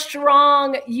you are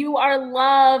strong, you are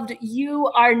loved, you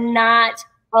are not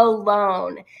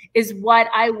alone, is what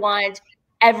I want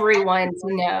everyone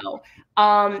to know.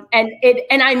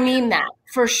 And I mean that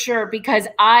for sure, because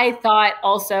I thought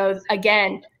also,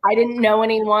 again, I didn't know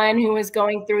anyone who was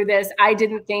going through this. I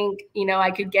didn't think, you know,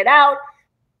 I could get out.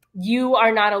 You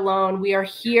are not alone. We are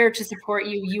here to support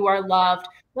you. You are loved.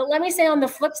 But let me say on the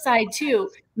flip side too,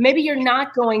 maybe you're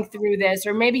not going through this,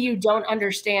 or maybe you don't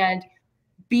understand.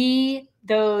 Be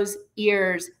those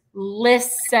ears.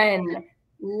 Listen.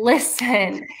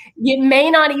 Listen. It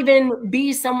may not even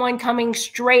be someone coming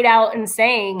straight out and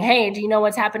saying, hey, do you know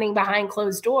what's happening behind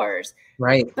closed doors?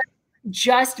 Right. But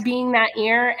just being that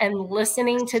ear and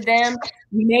listening to them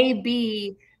may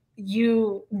be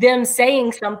them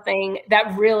saying something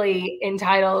that really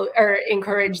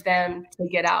encourage them to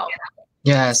get out.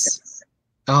 Yes.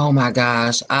 Oh my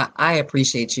gosh. I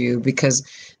appreciate you, because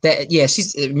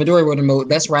she's Midori wrote a note.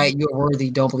 That's right. You're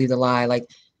worthy. Don't believe the lie. Like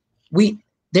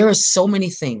there are so many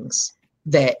things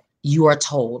that you are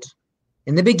told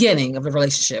in the beginning of a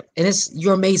relationship. And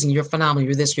you're amazing. You're phenomenal.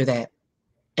 You're this, you're that.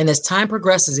 And as time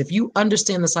progresses, if you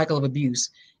understand the cycle of abuse,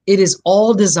 it is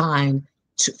all designed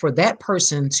for that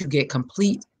person to get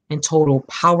complete and total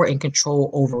power and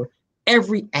control over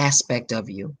every aspect of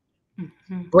you.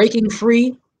 Mm-hmm. Breaking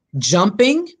free,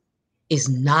 jumping is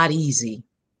not easy.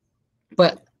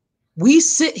 But we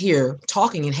sit here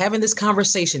talking and having this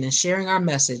conversation and sharing our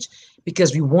message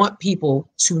because we want people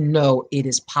to know it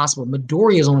is possible.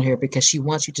 Midori is on here because she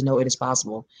wants you to know it is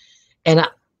possible. And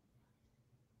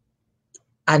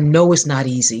I know it's not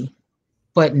easy,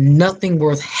 but nothing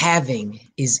worth having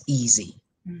is easy.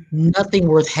 Mm-hmm. Nothing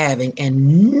worth having,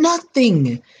 and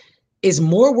nothing is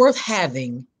more worth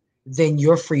having than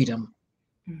your freedom.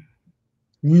 Mm-hmm.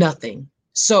 Nothing.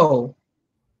 So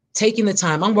taking the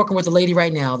time, I'm working with a lady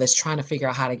right now that's trying to figure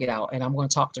out how to get out, and I'm going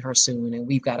to talk to her soon, and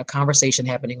we've got a conversation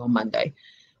happening on Monday.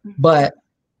 Mm-hmm. But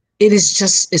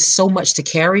it's so much to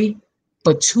carry.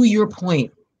 But to your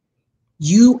point,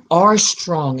 you are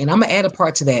strong. And I'm going to add a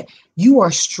part to that. You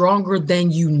are stronger than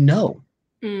you know.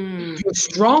 Mm. You're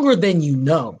stronger than you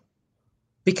know,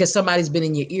 because somebody's been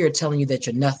in your ear telling you that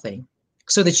you're nothing,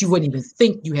 so that you wouldn't even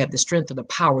think you have the strength or the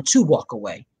power to walk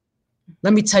away.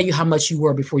 Let me tell you how much you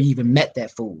were before you even met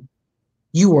that fool.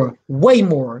 You were way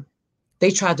more. They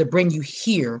tried to bring you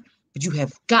here, but you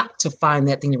have got to find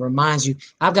that thing that reminds you.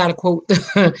 I've got a quote,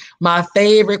 my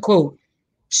favorite quote.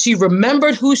 She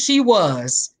remembered who she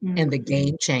was, and the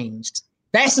game changed.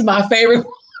 That's my favorite.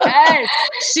 Yes.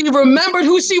 She remembered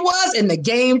who she was, and the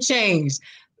game changed.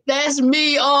 That's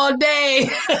me all day.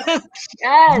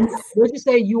 Yes. What you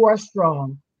say? You are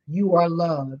strong, you are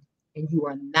loved, and you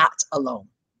are not alone.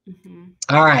 Mm-hmm.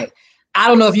 All right. I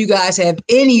don't know if you guys have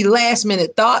any last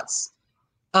minute thoughts.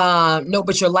 No,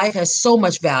 but your life has so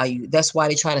much value. That's why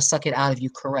they try to suck it out of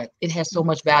you. Correct. It has so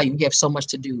much value. You have so much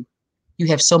to do. You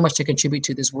have so much to contribute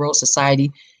to this world,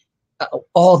 society,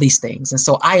 all these things. And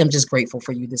so I am just grateful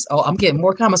for you. I'm getting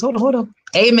more comments. Hold on.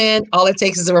 Amen. All it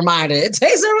takes is a reminder. It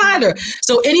takes a reminder.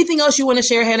 So anything else you want to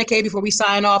share, Hannah Kay, before we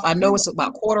sign off? I know it's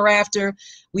about 1:15.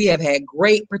 We have had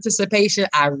great participation.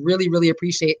 I really, really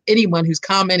appreciate anyone who's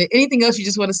commented. Anything else you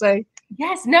just want to say?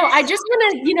 Yes, no, I just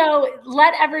want to,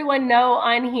 let everyone know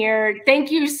on here. Thank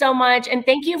you so much. And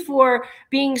thank you for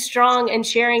being strong and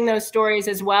sharing those stories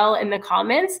as well in the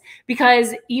comments,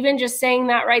 because even just saying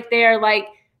that right there, like,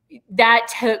 that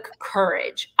took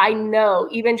courage. I know,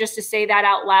 even just to say that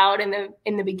out loud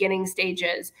in the beginning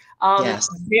stages. Yes.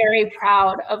 Very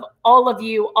proud of all of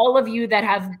you that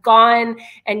have gone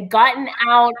and gotten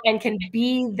out and can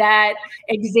be that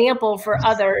example for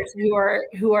others who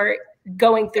are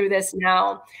going through this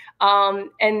now.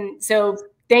 And so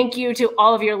thank you to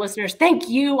all of your listeners. Thank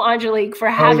you, Angelique, for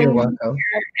having me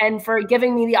here and for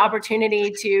giving me the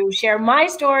opportunity to share my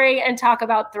story and talk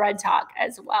about Thread Talk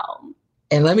as well.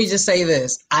 And let me just say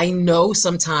this. I know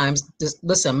sometimes,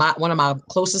 listen, one of my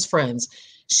closest friends,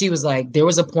 she was like, there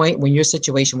was a point when your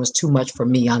situation was too much for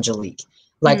me, Angelique.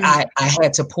 Like I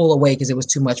had to pull away because it was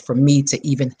too much for me to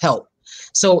even help.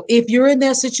 So if you're in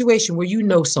that situation where you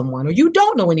know someone, or you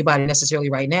don't know anybody necessarily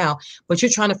right now, but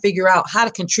you're trying to figure out how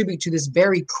to contribute to this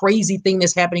very crazy thing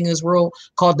that's happening in this world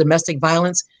called domestic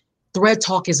violence, Thread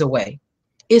Talk is a way.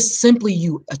 It's simply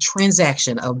a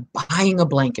transaction of buying a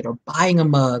blanket or buying a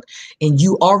mug. And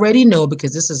you already know,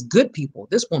 because this is good people.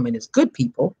 This woman is good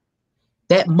people.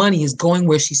 That money is going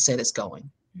where she said it's going.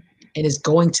 and it's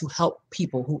going to help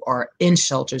people who are in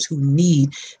shelters who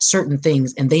need certain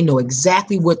things, and they know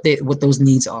exactly what those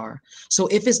needs are. So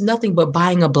if it's nothing but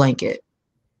buying a blanket,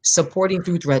 supporting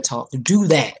through Thread Talk, do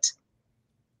that.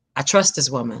 I trust this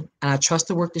woman, and I trust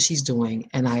the work that she's doing,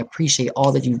 and I appreciate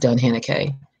all that you've done, Hannah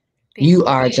Kay. You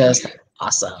are just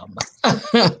awesome.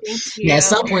 Now, at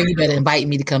some point, you better invite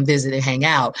me to come visit and hang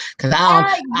out, because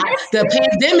the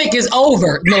pandemic is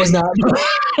over. No, it's not.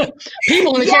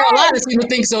 People in the Carolinas seem to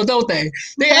think so, don't they?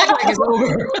 They act like it's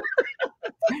over.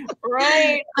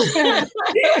 Right.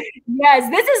 Yes,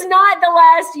 this is not the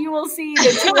last you will see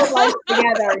the two of us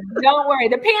together. Don't worry.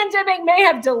 The pandemic may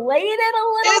have delayed it a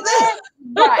little bit,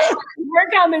 but we're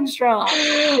coming strong.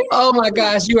 Oh my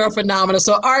gosh, you are phenomenal.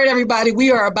 So, all right, everybody,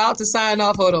 we are about to sign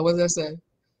off. Hold on, what does that say?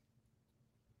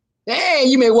 Hey,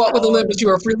 you may walk with a limp, but you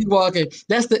are freely walking.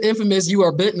 That's the infamous "you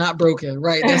are bent, not broken,"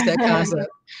 right? That's that concept.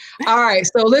 All right,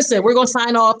 so listen, we're going to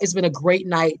sign off. It's been a great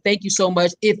night. Thank you so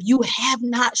much. If you have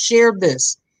not shared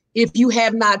this, if you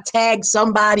have not tagged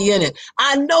somebody in it,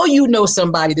 I know you know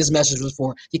somebody this message was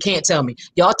for. You can't tell me.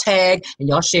 Y'all tag and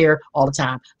y'all share all the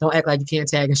time. Don't act like you can't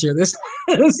tag and share this.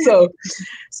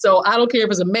 So I don't care if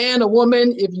it's a man, a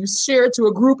woman, if you share it to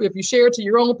a group, if you share it to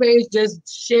your own page, just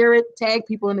share it, tag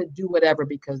people in it, do whatever,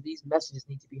 because these messages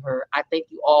need to be heard. I thank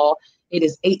you all. It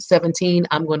is 8:17.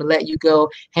 I'm going to let you go.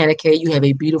 Hannah Kay, you have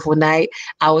a beautiful night.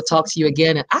 I will talk to you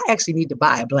again. And I actually need to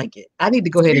buy a blanket. I need to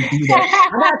go ahead and do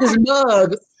that. I got this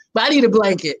mug, but I need a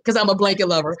blanket because I'm a blanket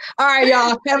lover. All right,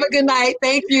 y'all. Have a good night.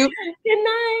 Thank you. Good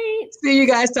night. See you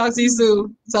guys. Talk to you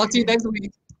soon. Talk to you next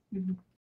week.